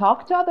hard to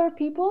talk to other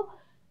people,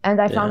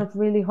 and I found it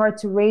really hard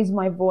to raise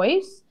my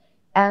voice.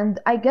 And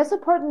I guess a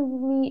part of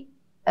me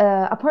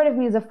a part of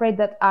me is afraid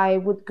that I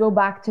would go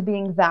back to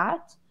being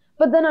that.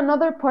 But then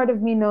another part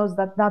of me knows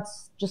that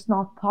that's just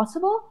not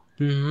possible.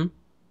 Mm-hmm.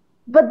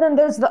 But then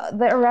there's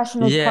the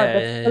irrational part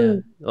that's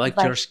still, like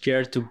you're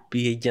scared to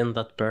be again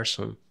that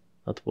person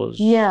that was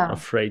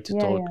afraid to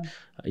talk.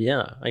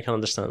 Yeah, I can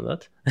understand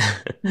that.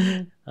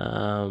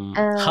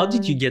 How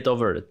did you get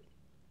over it?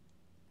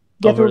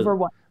 Get over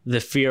what? The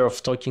fear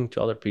of talking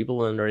to other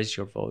people and raise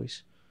your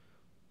voice.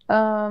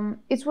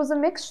 It was a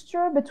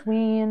mixture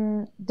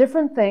between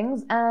different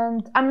things,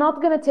 and I'm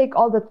not going to take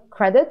all the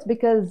credit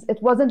because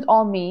it wasn't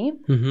all me.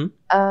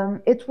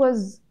 It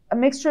was a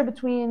mixture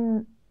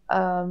between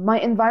my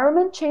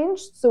environment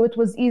changed, so it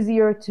was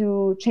easier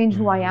to change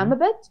who I am a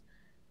bit.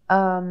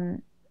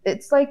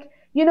 It's like,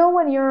 you know,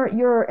 when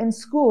you're in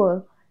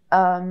school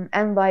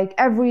and like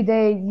every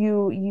day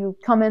you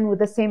come in with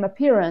the same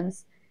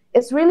appearance,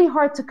 it's really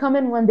hard to come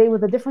in one day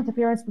with a different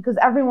appearance because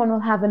everyone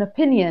will have an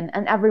opinion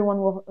and everyone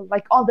will,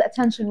 like, all the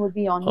attention will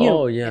be on you.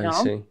 Oh, yeah, you know?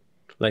 I see.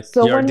 Like,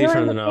 so you're when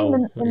different you're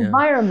in the now. same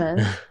environment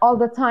all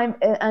the time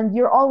and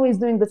you're always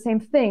doing the same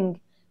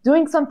thing,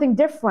 doing something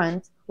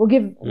different will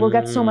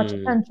get so much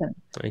attention.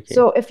 Okay.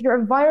 So if your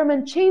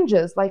environment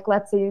changes, like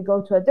let's say you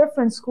go to a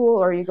different school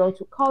or you go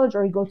to college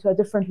or you go to a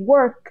different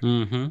work,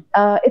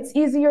 it's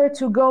easier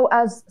to go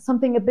as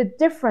something a bit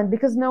different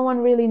because no one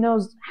really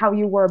knows how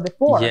you were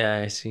before.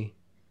 Yeah, I see.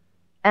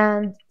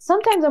 And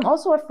sometimes I'm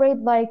also afraid,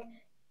 like,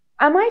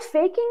 am I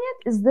faking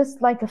it? Is this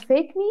like a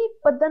fake me?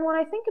 But then when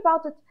I think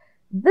about it,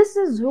 this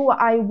is who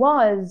I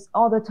was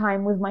all the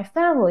time with my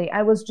family.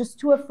 I was just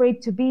too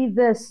afraid to be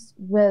this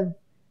with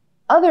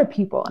other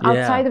people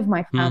outside of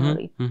my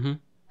family.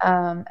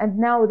 And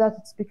now that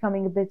it's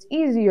becoming a bit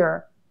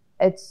easier,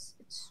 it's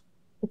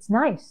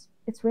nice.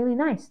 It's really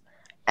nice.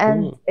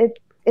 And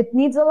it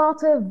needs a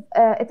lot of,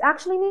 it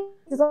actually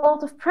needs a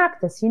lot of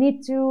practice. You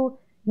need to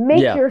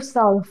make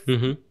yourself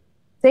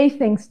say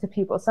things to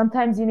people.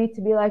 Sometimes you need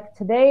to be like,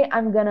 today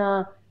I'm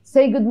gonna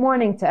say good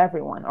morning to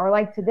everyone, or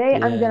like today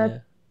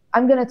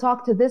I'm gonna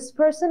talk to this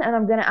person and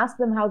I'm gonna ask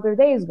them how their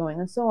day is going,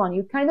 and so on.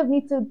 You kind of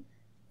need to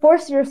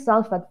force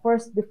yourself at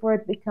first before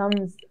it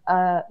becomes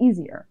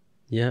easier.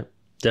 Yeah,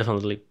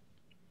 definitely.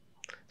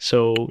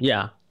 So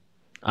yeah,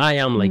 I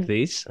am like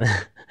this.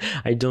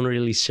 I don't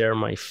really share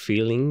my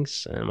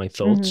feelings and my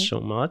thoughts so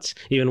much,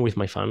 even with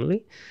my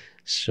family.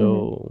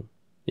 So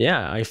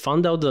yeah, I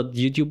found out that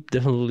YouTube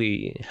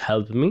definitely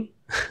helped me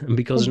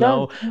because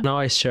now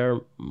I share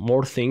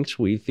more things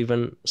with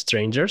even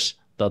strangers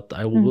that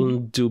I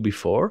wouldn't do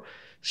before.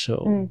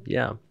 So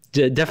yeah,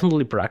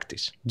 definitely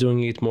practice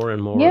doing it more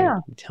and more. Yeah,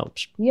 it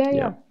helps.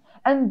 Yeah.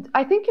 And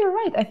I think you're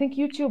right. I think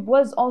YouTube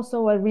was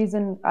also a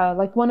reason,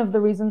 like one of the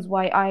reasons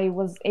why I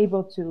was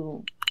able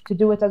to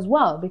do it as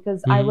well,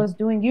 because I was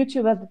doing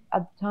YouTube at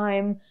the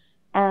time,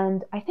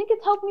 and I think it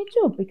helped me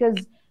too,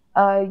 because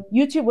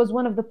YouTube was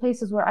one of the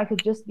places where I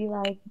could just be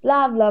like,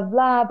 blah, blah,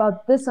 blah,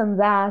 about this and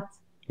that.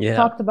 Yeah.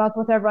 Talked about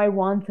whatever I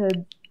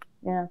wanted.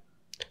 Yeah.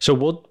 So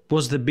what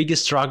was the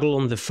biggest struggle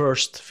on the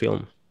first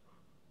film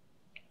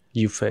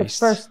you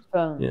faced? The first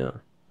film? Yeah.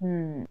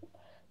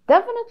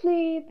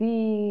 Definitely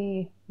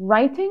the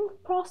writing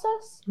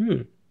process.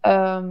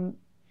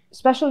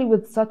 Especially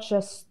with such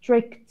a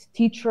strict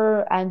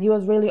teacher, and he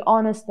was really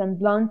honest and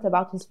blunt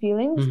about his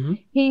feelings.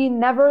 He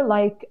never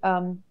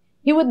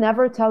he would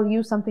never tell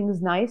you something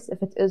is nice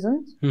if it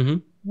isn't,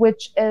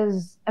 which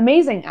is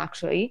amazing,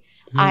 actually.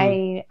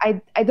 I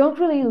don't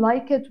really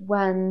like it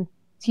when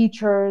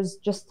teachers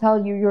just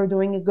tell you you're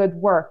doing a good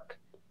work,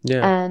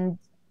 and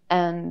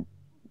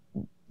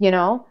you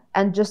know,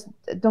 and just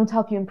don't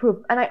help you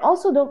improve. And I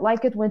also don't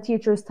like it when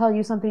teachers tell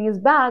you something is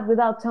bad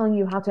without telling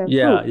you how to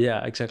improve.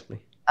 Yeah, exactly.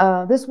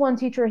 This one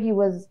teacher, he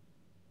was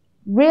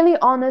really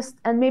honest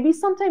and maybe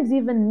sometimes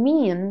even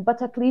mean,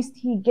 but at least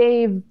he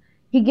gave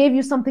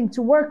you something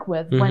to work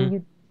with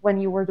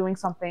when you were doing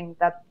something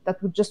that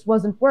just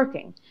wasn't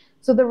working.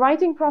 So the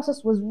writing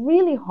process was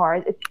really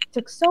hard. It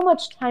took so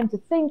much time to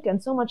think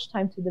and so much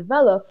time to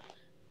develop.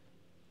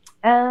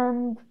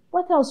 And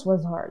what else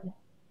was hard?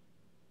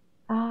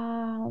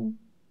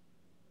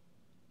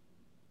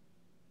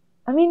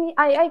 I mean,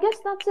 I guess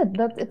that's it.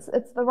 That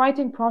it's the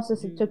writing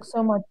process. It took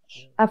so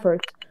much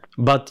effort.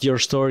 But your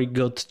story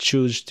got to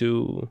choose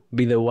to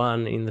be the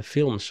one in the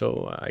film,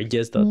 so I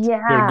guess that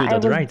you're good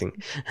at writing.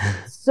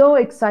 So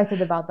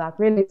excited about that,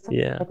 really excited.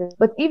 Yeah.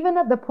 But even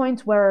at the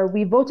point where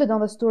we voted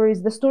on the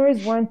stories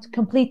weren't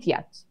complete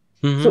yet.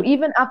 So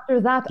even after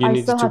that,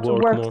 I still had to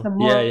work some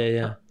more.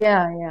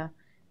 Yeah.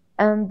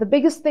 And the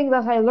biggest thing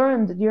that I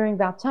learned during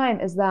that time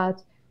is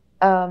that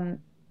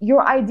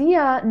your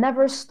idea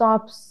never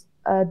stops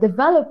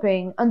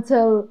developing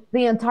until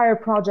the entire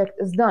project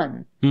is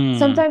done.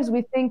 Sometimes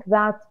we think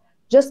that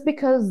just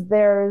because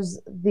there's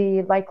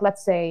the, like,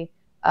 let's say,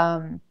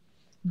 the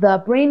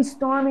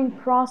brainstorming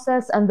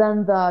process and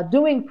then the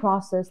doing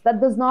process,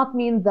 that does not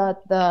mean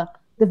that the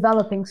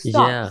developing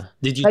stops. Yeah.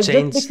 Did you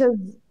change?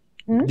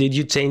 Did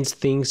you change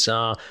things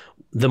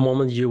the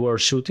moment you were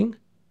shooting?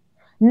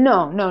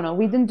 No.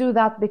 We didn't do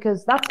that,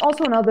 because that's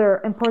also another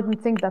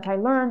important thing that I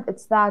learned.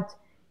 It's that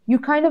you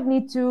kind of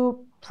need to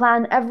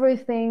plan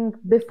everything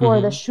before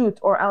the shoot,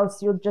 or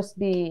else you'll just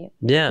be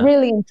Yeah.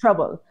 really in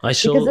trouble.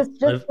 Because it's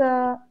just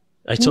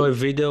I saw a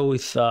video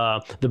with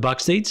the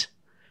backstage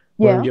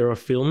yeah. when you're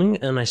filming,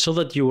 and I saw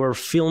that you were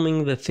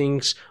filming the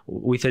things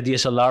with a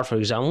DSLR, for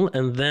example,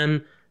 and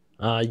then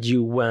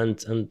you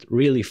went and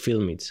really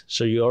film it.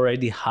 So you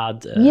already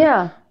had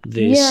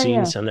the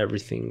scenes and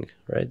everything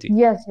ready.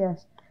 Yes.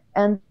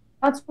 And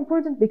that's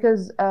important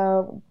because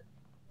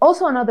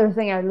also another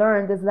thing I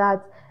learned is that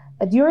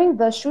during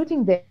the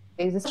shooting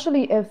days,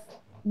 especially if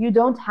you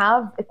don't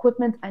have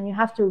equipment and you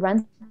have to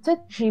rent it,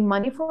 pay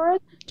money for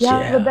it, you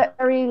have a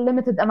very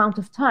limited amount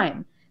of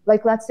time.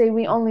 Like, let's say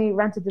we only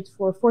rented it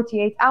for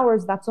 48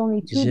 hours. That's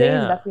only 2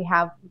 days that we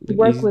have to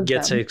work with them. It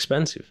gets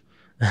expensive.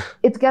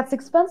 It gets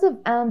expensive.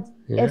 And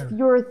if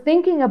you're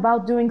thinking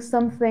about doing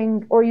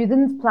something or you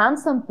didn't plan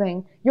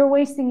something, you're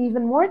wasting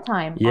even more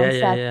time on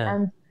set.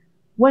 And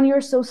when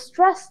you're so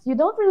stressed, you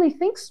don't really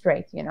think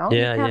straight, you know?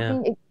 You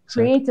can't be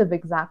creative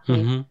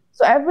exactly.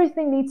 So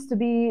everything needs to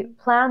be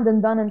planned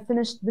and done and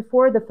finished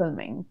before the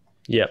filming.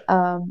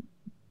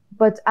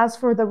 But as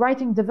for the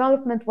writing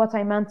development, what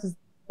I meant is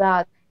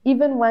that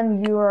even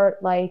when you're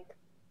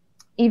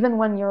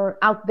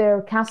out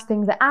there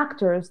casting the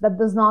actors, that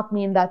does not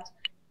mean that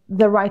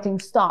the writing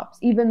stops.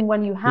 Even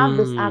when you have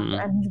this actor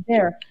and he's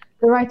there,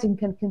 the writing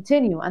can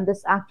continue, and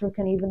this actor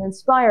can even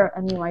inspire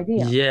a new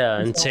idea.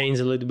 And change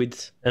a little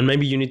bit. And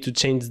maybe you need to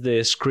change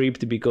the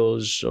script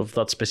because of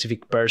that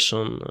specific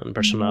person and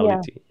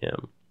personality.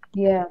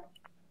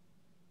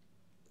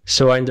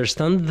 So I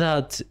understand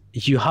that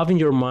you have in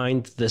your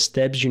mind the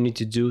steps you need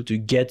to do to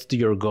get to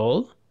your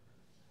goal.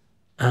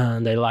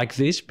 And I like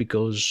this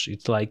because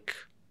it's like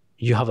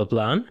you have a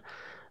plan.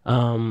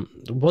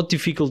 What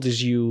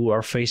difficulties you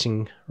are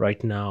facing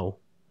right now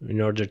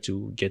in order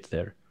to get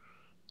there?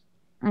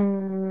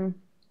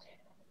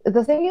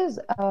 The thing is,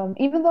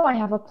 even though I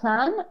have a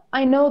plan,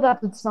 I know that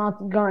it's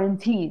not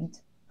guaranteed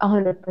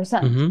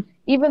 100%.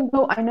 Even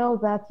though I know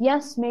that,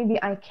 yes, maybe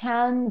I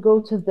can go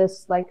to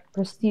this like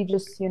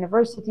prestigious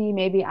university,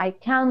 maybe I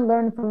can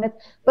learn from it,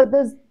 but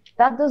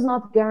that does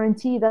not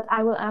guarantee that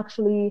I will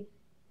actually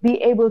be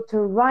able to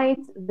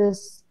write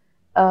this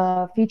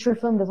feature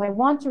film that I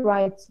want to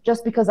write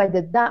just because I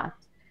did that.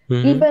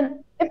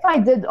 Even if I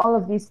did all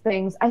of these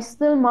things, I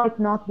still might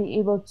not be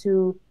able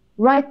to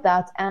write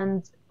that,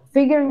 and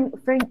figuring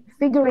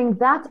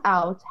that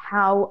out,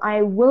 how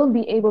I will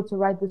be able to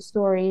write the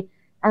story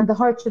and the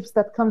hardships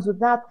that comes with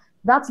that,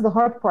 that's the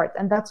hard part,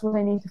 and that's what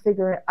I need to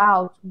figure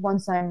out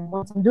once I'm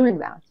doing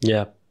that.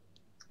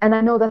 And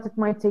I know that it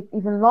might take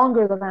even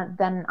longer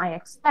than I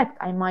expect.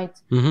 I might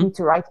need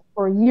to write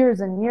for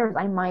years and years.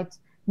 I might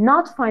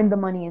not find the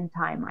money in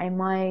time. I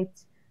might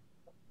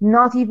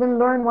not even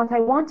learn what I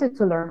wanted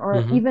to learn,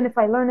 or even if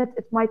I learn it,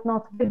 it might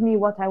not give me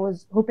what I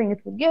was hoping it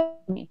would give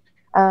me.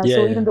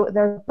 So even though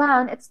there's a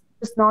plan, it's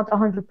just not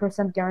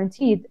 100%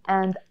 guaranteed.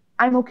 And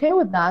I'm okay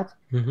with that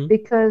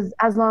because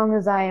as long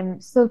as I am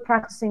still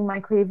practicing my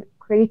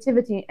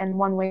creativity in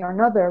one way or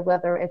another,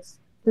 whether it's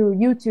through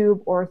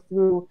YouTube or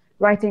through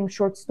writing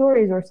short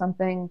stories or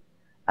something,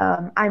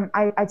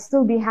 I'd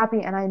still be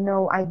happy, and I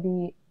know I'd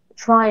be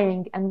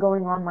trying and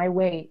going on my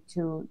way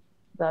to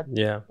the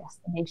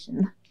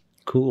destination.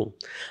 Cool.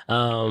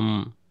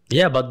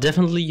 But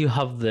definitely you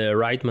have the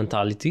right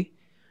mentality,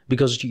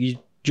 because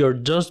you're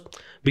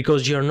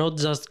not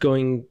just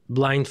going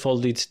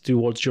blindfolded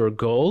towards your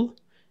goal.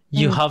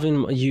 You have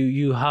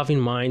in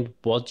mind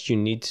what you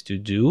need to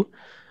do,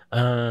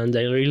 and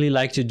I really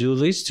like to do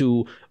this,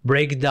 to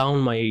break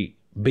down my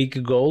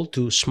big goal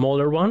to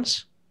smaller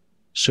ones,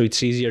 so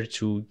it's easier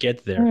to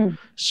get there.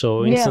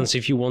 So instance,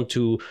 if you want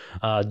to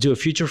do a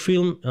feature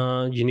film,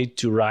 you need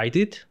to write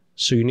it,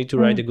 so you need to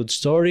write a good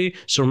story.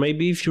 So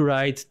maybe if you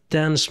write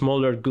 10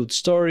 smaller good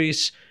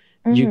stories,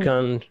 you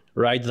can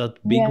write that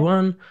big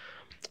one.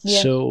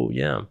 So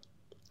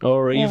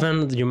or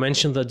even you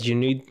mentioned that you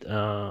need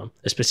a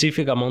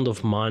specific amount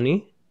of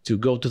money to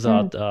go to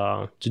that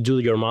to do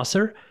your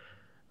master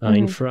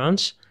in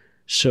France.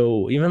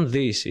 So even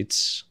this,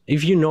 it's,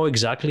 if you know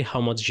exactly how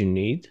much you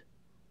need,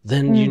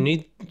 then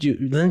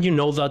you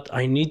know that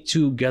I need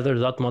to gather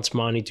that much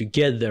money to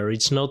get there.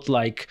 It's not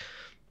like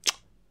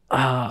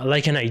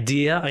an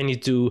idea, I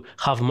need to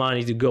have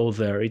money to go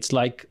there. It's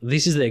like,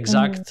 this is the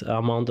exact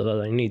amount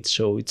that I need.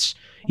 So it's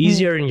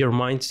easier in your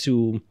mind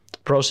to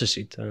process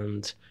it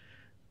and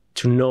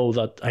to know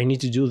that I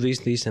need to do this,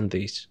 this, and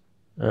this.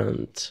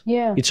 And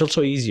it's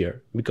also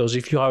easier because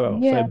if you have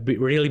a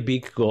really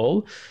big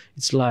goal,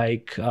 it's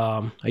like,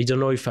 I don't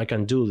know if I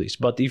can do this.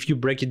 But if you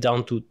break it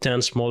down to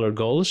 10 smaller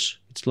goals,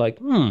 it's like,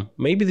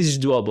 maybe this is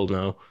doable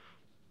now.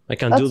 I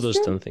can do those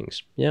 10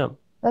 things.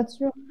 That's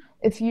true.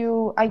 If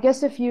you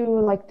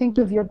like think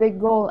of your big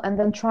goal and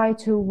then try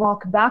to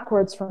walk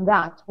backwards from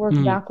that, work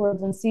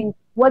backwards and see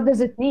what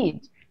does it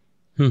need?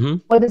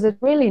 What does it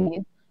really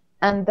need?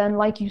 And then,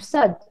 like you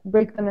said,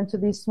 break them into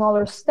these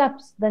smaller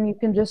steps, then you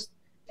can just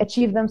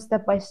achieve them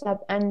step by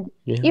step. And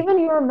even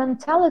your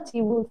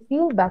mentality will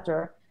feel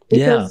better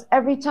because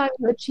every time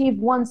you achieve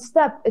one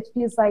step, it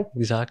feels like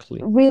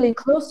really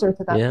closer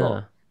to that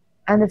goal.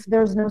 And if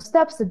there's no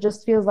steps, it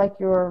just feels like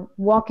you're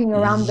walking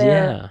around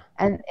there Yeah.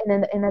 and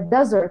in a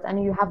desert,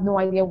 and you have no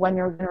idea when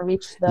you're going to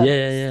reach the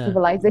Yeah.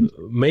 civilization.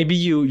 Maybe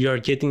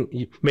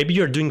maybe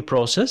you're doing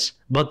process,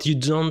 but you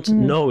don't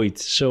know it.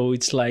 So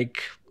it's like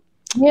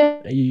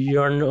Yeah.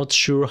 you're not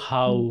sure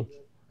how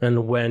and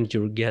when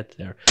you'll get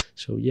there.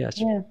 So yes.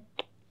 Yeah.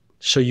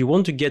 So you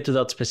want to get to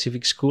that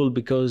specific school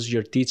because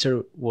your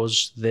teacher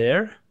was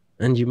there,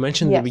 and you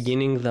mentioned in the Yes.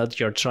 beginning that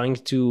you're trying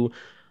to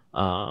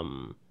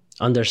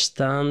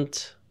understand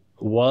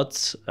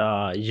what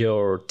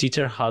your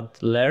teacher had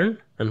learned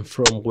and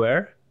from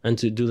where, and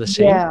to do the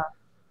same. Yeah.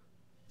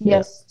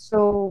 Yes.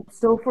 So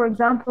for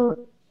example,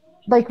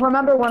 like,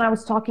 remember when I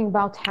was talking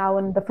about how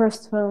in the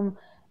first film,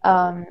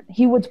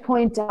 he would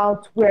point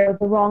out where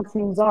the wrong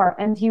things are,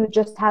 and he would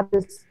just have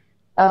this.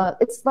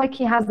 It's like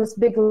he has this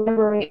big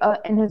library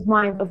in his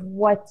mind of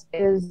what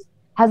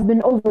has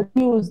been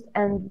overused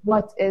and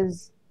what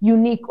is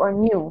unique or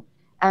new,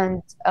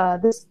 and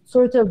this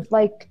sort of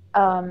like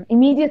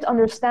immediate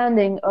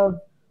understanding of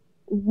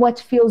what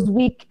feels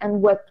weak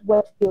and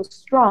what feels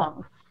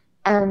strong,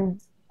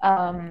 and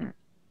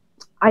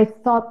I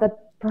thought that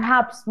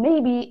perhaps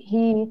maybe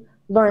he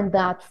learned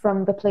that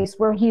from the place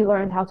where he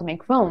learned how to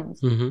make phones.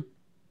 Mm-hmm.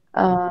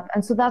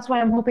 And so that's why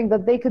I'm hoping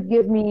that they could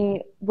give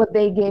me what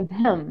they gave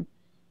him.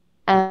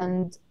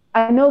 And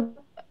I know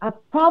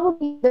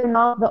probably they're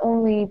not the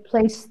only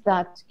place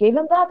that gave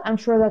him that. I'm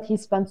sure that he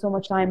spent so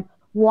much time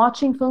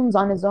watching films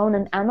on his own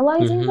and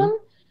analyzing them.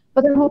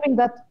 But I'm hoping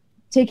that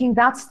taking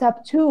that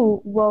step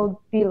too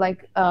will be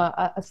like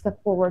a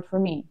step forward for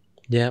me.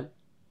 Yeah.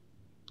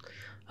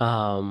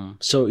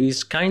 So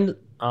he's kind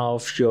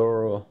of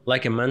your,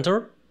 like, a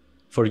mentor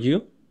for you,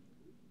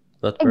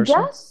 that person?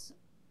 I guess.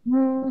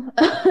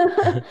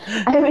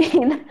 I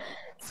mean,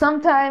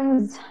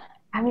 sometimes,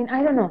 I mean,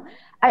 I don't know.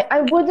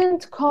 I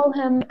wouldn't call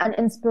him an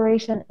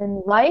inspiration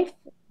in life,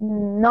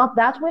 not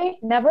that way,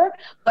 never,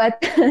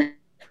 but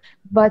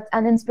but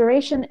an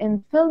inspiration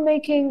in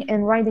filmmaking,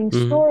 in writing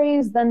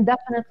stories, then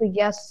definitely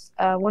yes,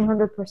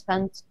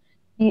 100%.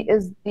 He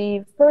is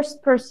the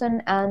first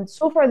person, and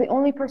so far the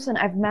only person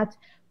I've met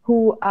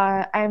who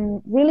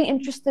I'm really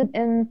interested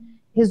in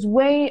his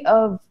way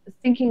of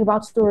thinking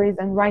about stories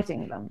and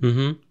writing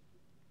them.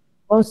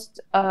 Most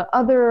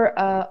other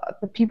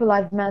the people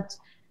I've met,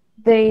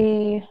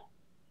 they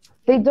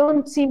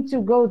don't seem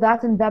to go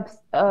that in depth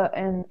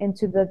and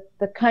into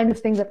the kind of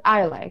thing that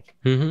I like,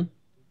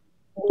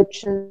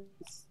 which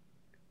is,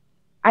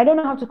 I don't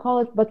know how to call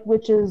it, but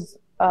which is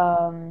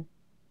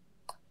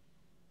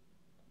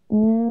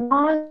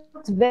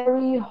not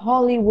very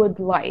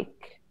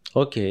Hollywood-like.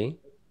 Okay.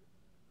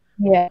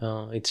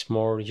 Yeah. It's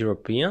more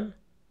European,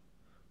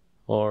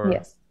 or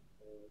Yes.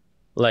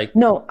 like?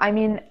 No, I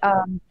mean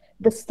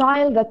the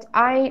style that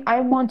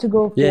I want to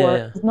go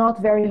for is not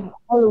very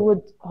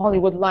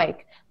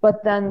Hollywood-like.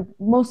 But then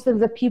most of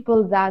the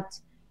people that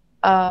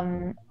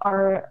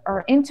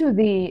are into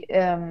the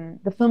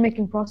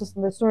filmmaking process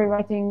and the story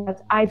writing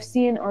that I've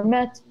seen or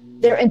met,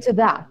 they're into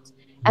that.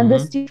 And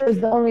this teacher is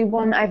the only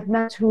one I've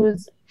met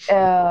who's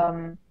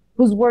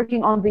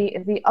working on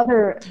the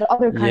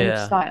other kind of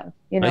style,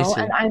 you know.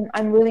 And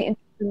I'm really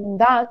interested in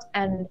that.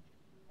 And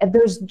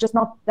there's just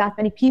not that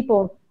many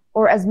people,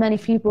 or as many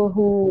people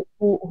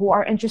who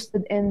are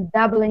interested in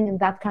dabbling in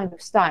that kind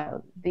of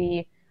style.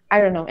 I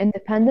don't know,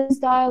 independent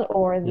style,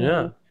 or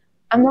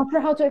I'm not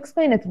sure how to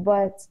explain it,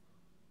 but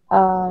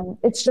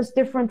it's just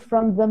different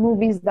from the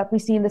movies that we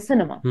see in the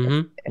cinema.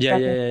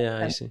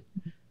 I see.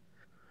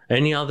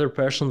 Any other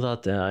person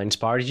that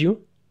inspired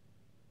you?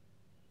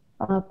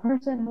 A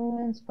person who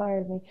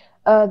inspired me.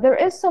 There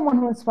is someone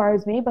who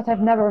inspires me, but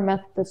I've never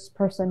met this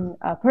person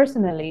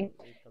personally.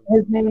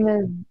 His name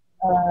is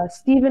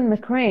Stephen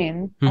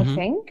McCrane, I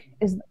think,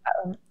 is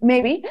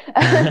maybe.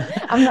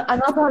 I'm not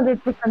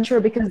 100% sure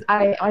because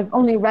I've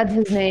only read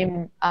his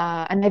name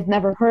and I've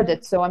never heard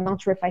it, so I'm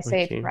not sure if I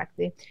say it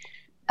correctly.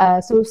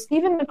 So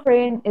Stephen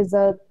McCrane is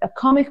a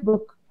comic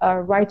book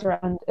writer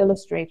and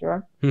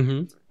illustrator,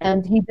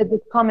 and he did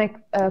this comic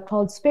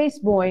called Space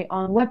Boy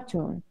on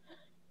Webtoon,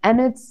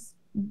 and it's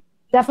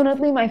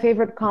definitely my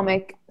favorite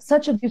comic.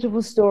 Such a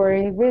beautiful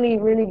story, really,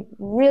 really,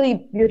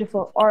 really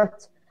beautiful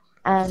art.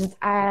 And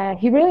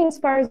he really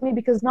inspires me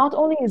because not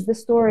only is the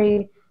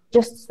story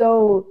just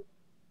so,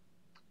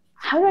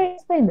 how do I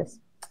explain this?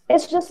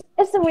 It's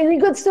a really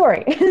good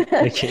story.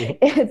 Okay.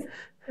 It's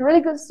a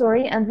really good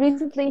story. And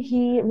recently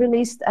he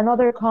released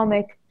another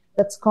comic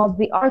that's called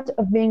The Art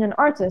of Being an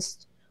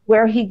Artist,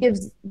 where he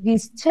gives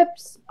these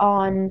tips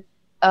on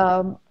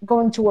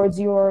going towards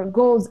your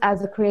goals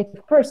as a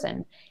creative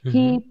person.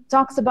 He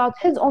talks about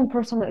his own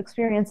personal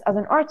experience as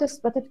an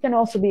artist, but it can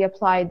also be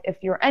applied if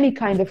you're any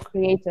kind of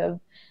creative.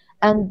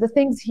 And the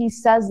things he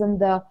says and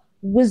the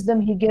wisdom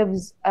he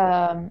gives,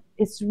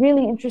 it's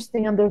really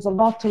interesting, and there's a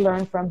lot to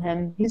learn from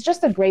him. He's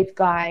just a great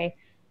guy.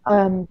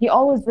 He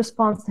always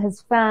responds to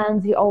his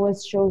fans. He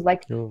always shows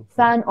like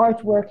fan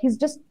artwork. He's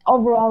just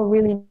overall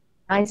really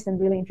nice and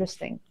really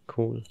interesting.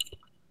 Cool.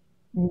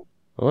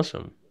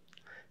 Awesome.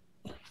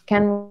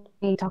 Can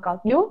we talk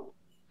about you?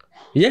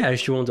 Yeah,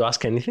 if you want to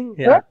ask anything,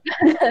 yeah,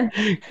 Sure.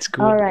 it's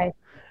good. All right.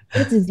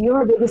 What is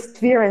your biggest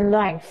fear in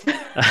life?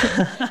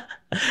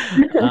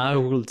 I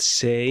would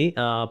say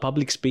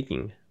public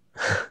speaking.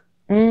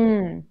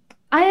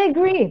 I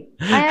agree.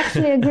 I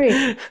actually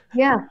agree.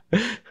 Yeah.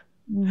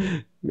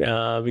 Mhm.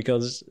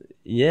 Because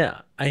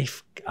yeah, I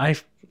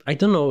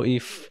don't know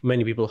if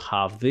many people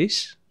have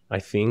this. I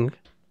think,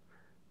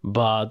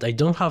 but I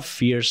don't have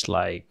fears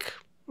like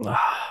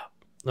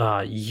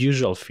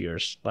usual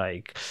fears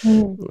like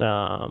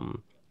Mhm.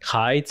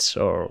 heights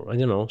or I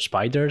don't know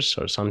spiders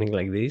or something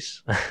like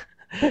this.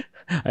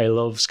 I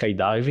love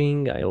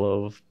skydiving. I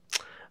love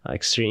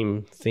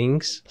extreme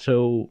things.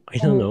 So I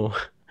don't Mhm. know,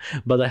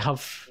 but I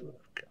have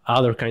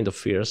other kind of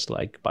fears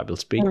like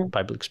Mhm.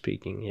 public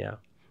speaking. Yeah,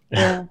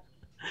 Yeah.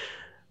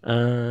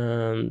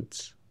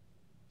 and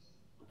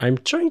I'm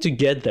trying to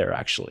get there.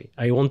 Actually,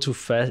 I want to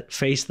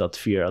face that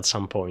fear at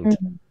some point.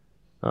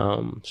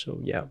 Mhm. So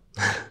yeah.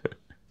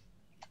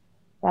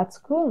 That's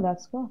cool.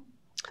 That's cool.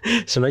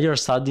 So now you're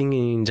studying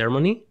in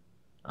Germany.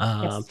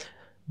 Uh, Yes.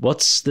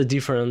 what's the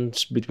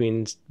difference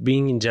between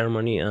being in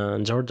Germany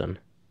and Jordan?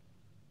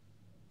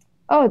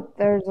 Oh,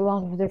 there's a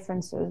lot of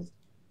differences.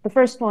 The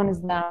first one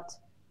is that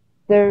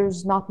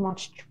there's not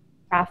much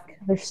traffic.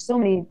 There's so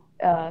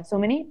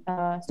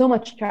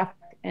much traffic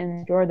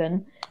in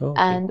Jordan. Oh,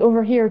 okay. And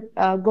over here,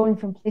 going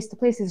from place to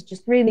place is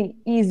just really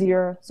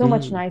easier, so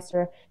much Mm,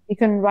 nicer. You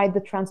can ride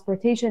the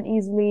transportation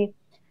easily,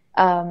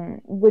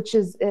 which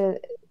is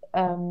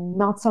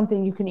not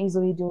something you can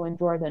easily do in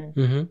Jordan.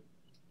 mm-hmm.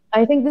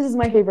 I think this is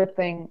my favorite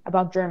thing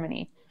about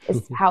Germany,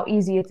 is how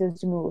easy it is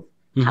to move.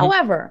 Mm-hmm.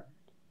 However,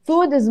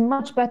 food is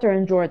much better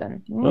in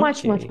Jordan, much,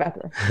 much Okay.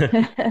 better.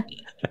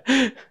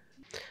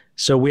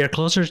 So we are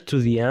closer to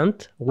the end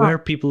Oh, where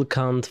people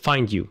can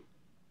find you.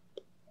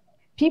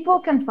 people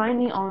can find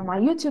me on my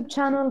YouTube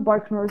channel,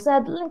 Bark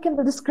Norzed, link in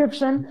the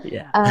description.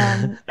 Yeah.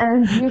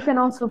 And you can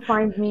also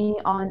find me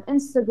on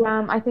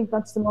Instagram. I think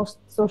that's the most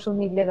social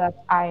media that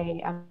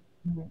I am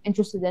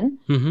interested in.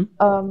 Mm-hmm.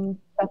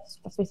 That's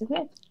basically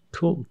it.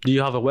 Cool. Do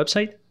you have a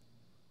website?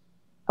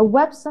 A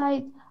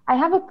website, I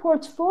have a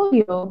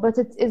portfolio, but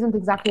it isn't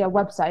exactly a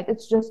website.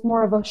 It's just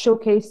more of a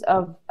showcase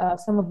of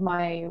some of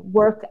my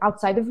work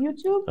outside of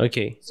YouTube.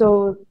 Okay. So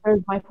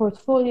there's my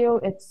portfolio.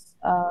 It's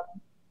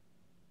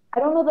I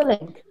don't know the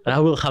link. I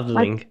will have the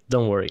My link.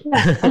 Don't worry.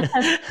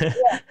 yeah.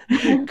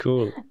 Yeah.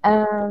 Cool.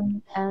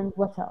 And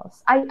what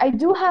else? I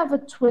do have a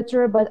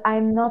Twitter, but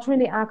I'm not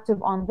really active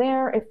on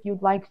there. If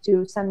you'd like to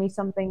send me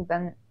something,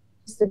 then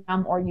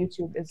Instagram or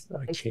YouTube is the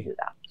place to Okay. do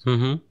that.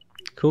 Mm-hmm.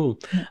 Cool.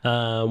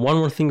 One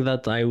more thing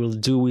that I will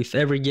do with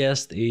every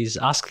guest is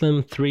ask them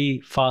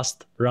 3 fast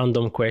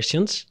random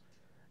questions.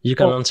 You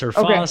can Oh, answer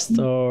okay. fast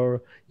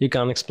or you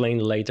can explain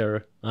later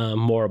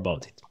more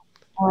about it.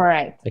 All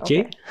right.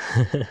 Okay?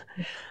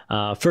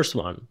 First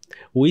one.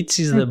 Which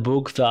is the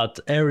book that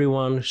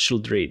everyone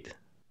should read?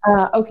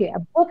 Okay,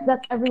 a book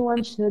that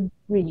everyone should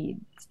read.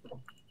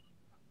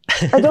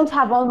 I don't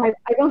have all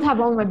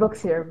my books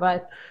here, but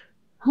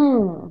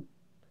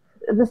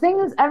the thing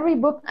is, every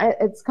book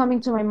it's coming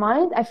to my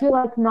mind, I feel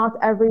like not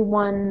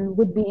everyone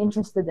would be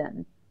interested in.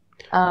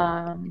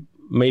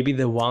 Maybe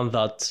the one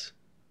that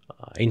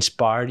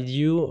inspired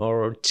you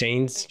or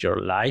changed your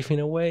life in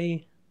a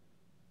way?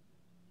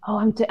 Oh,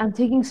 I'm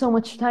taking so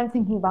much time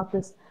thinking about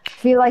this. I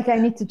feel like I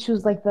need to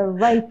choose like the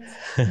right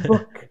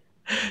book.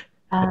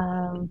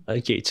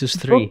 Okay, choose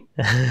 3.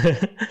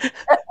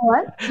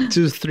 What?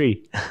 Choose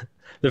 3.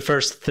 The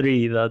first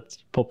 3 that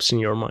pops in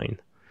your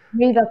mind.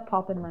 3 that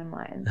pop in my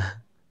mind.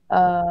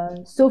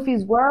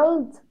 Sophie's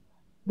World,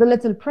 The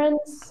Little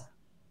Prince.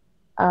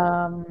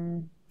 A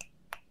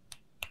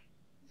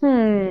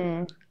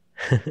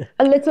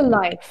Little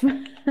Life.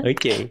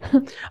 Okay.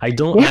 I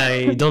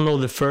don't know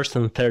the first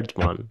and third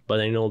one, but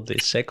I know the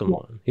second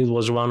one. It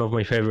was one of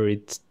my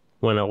favorites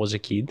when I was a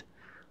kid.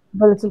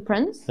 The Little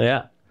Prince.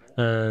 Yeah.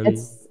 And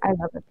I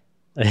love it.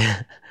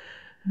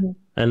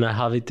 and I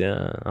had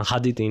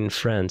it in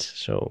France,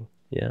 so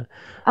yeah.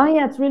 Oh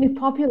yeah, it's really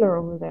popular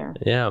over there.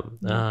 Yeah.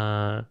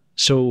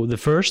 So the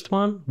first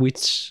one,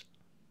 which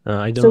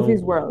I don't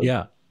Sophie's know. World.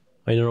 Yeah.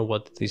 I don't know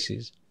what this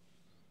is.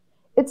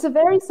 It's a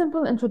very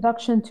simple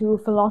introduction to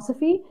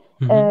philosophy,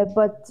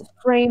 but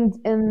framed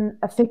in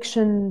a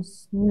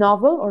fiction's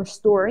novel or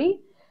story.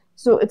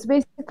 So it's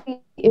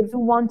basically if you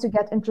want to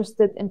get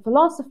interested in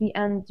philosophy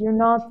and you're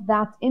not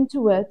that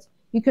into it,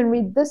 you can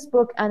read this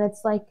book, and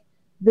it's like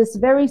this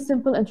very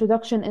simple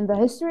introduction in the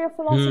history of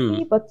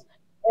philosophy, but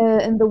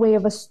in the way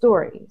of a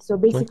story. So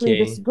basically,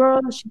 Okay. this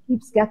girl, she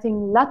keeps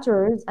getting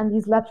letters, and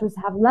these letters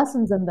have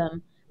lessons in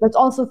them, but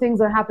also things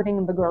are happening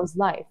in the girl's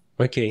life.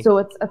 Okay. So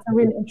it's a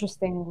really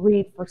interesting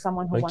read for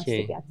someone who wants to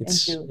Okay. get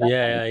It's into that.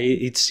 yeah,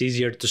 it's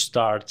easier to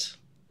start.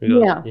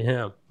 Yeah.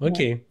 Yeah.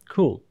 Okay,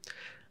 cool.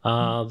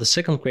 The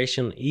second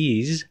question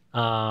is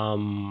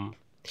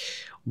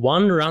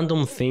one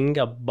random thing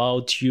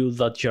about you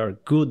that you're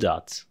good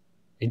at.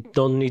 It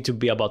don't need to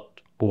be about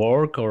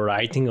work or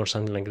writing or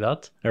something like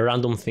that. A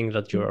random thing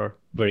that you're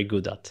very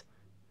good at.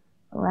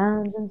 A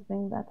random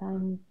thing that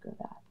I'm good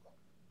at.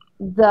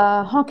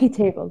 The hockey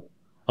table.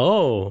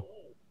 Oh,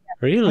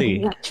 really?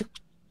 Yeah.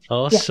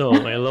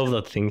 Awesome. I love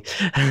that thing.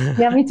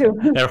 Yeah, me too.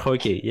 Air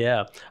hockey,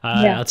 yeah.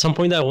 Yeah. At some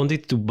point, I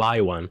wanted to buy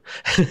one.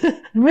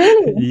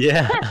 Really?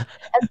 Yeah.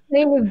 And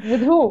play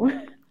with who?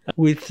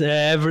 With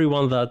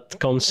everyone that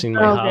comes in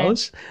my Okay.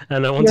 house. And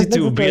I Your wanted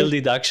to visitors. build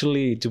it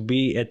actually to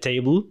be a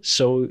table.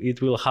 So it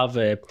will have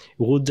a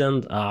wooden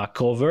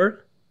cover.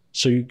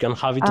 So you can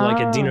have it like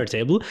a Ah. dinner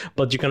table,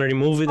 but you can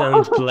remove it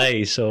and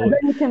play. So And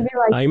then you can be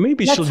like, I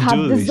maybe let's should have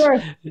do this.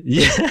 dessert.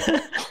 Yeah.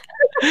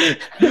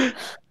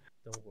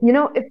 You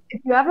know, if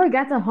you ever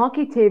get a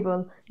hockey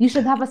table, you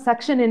should have a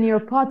section in your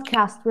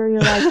podcast where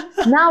you're like,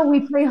 now we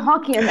play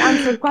hockey and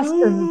answer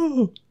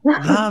questions.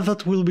 Oh,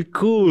 that will be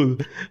cool.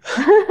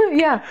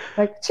 Yeah,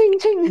 like ching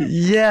ching.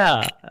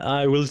 Yeah,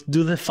 I will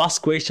do the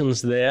fast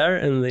questions there,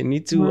 and they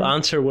need to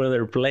answer when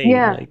they're playing.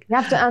 Yeah, Like, you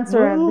have to answer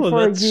it oh,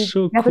 before that's you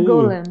so get a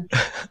goal cool. in.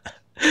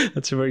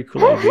 That's a very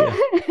cool idea.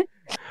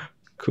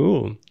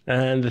 Cool.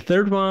 And the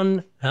third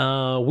one,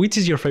 which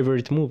is your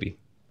favorite movie?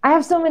 I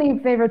have so many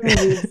favorite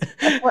movies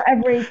for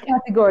every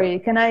category.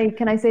 Can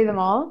I say them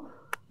all?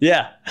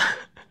 Yeah.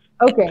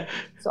 Okay,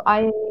 so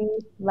I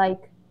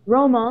like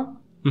Roma.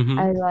 Mm-hmm.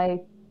 I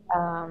like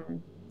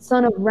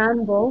Son of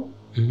Rambo.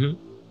 Mm-hmm.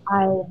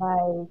 I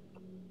like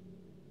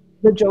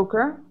The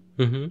Joker,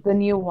 Mm-hmm. the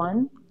new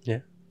one.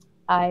 Yeah.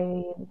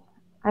 I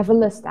have a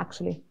list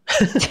actually.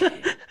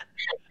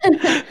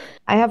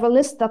 I have a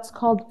list that's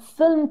called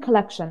Film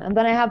Collection, and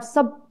then I have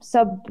sub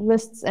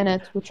lists in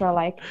it, which are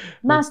like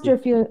master.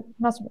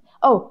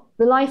 Oh,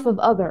 The Life of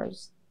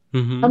Others.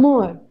 Mm-hmm.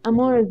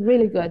 Amor is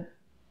really good.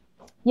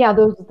 Yeah,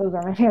 those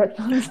are my favorite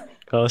ones.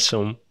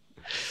 Awesome.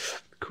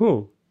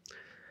 Cool.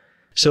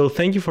 So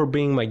thank you for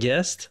being my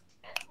guest.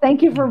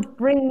 Thank you for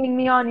bringing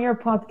me on your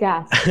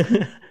podcast.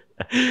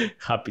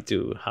 Happy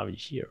to have you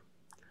here.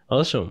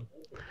 Awesome.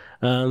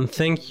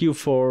 Thank you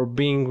for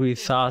being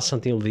with us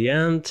until the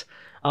end.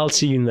 I'll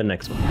see you in the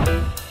next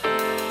one.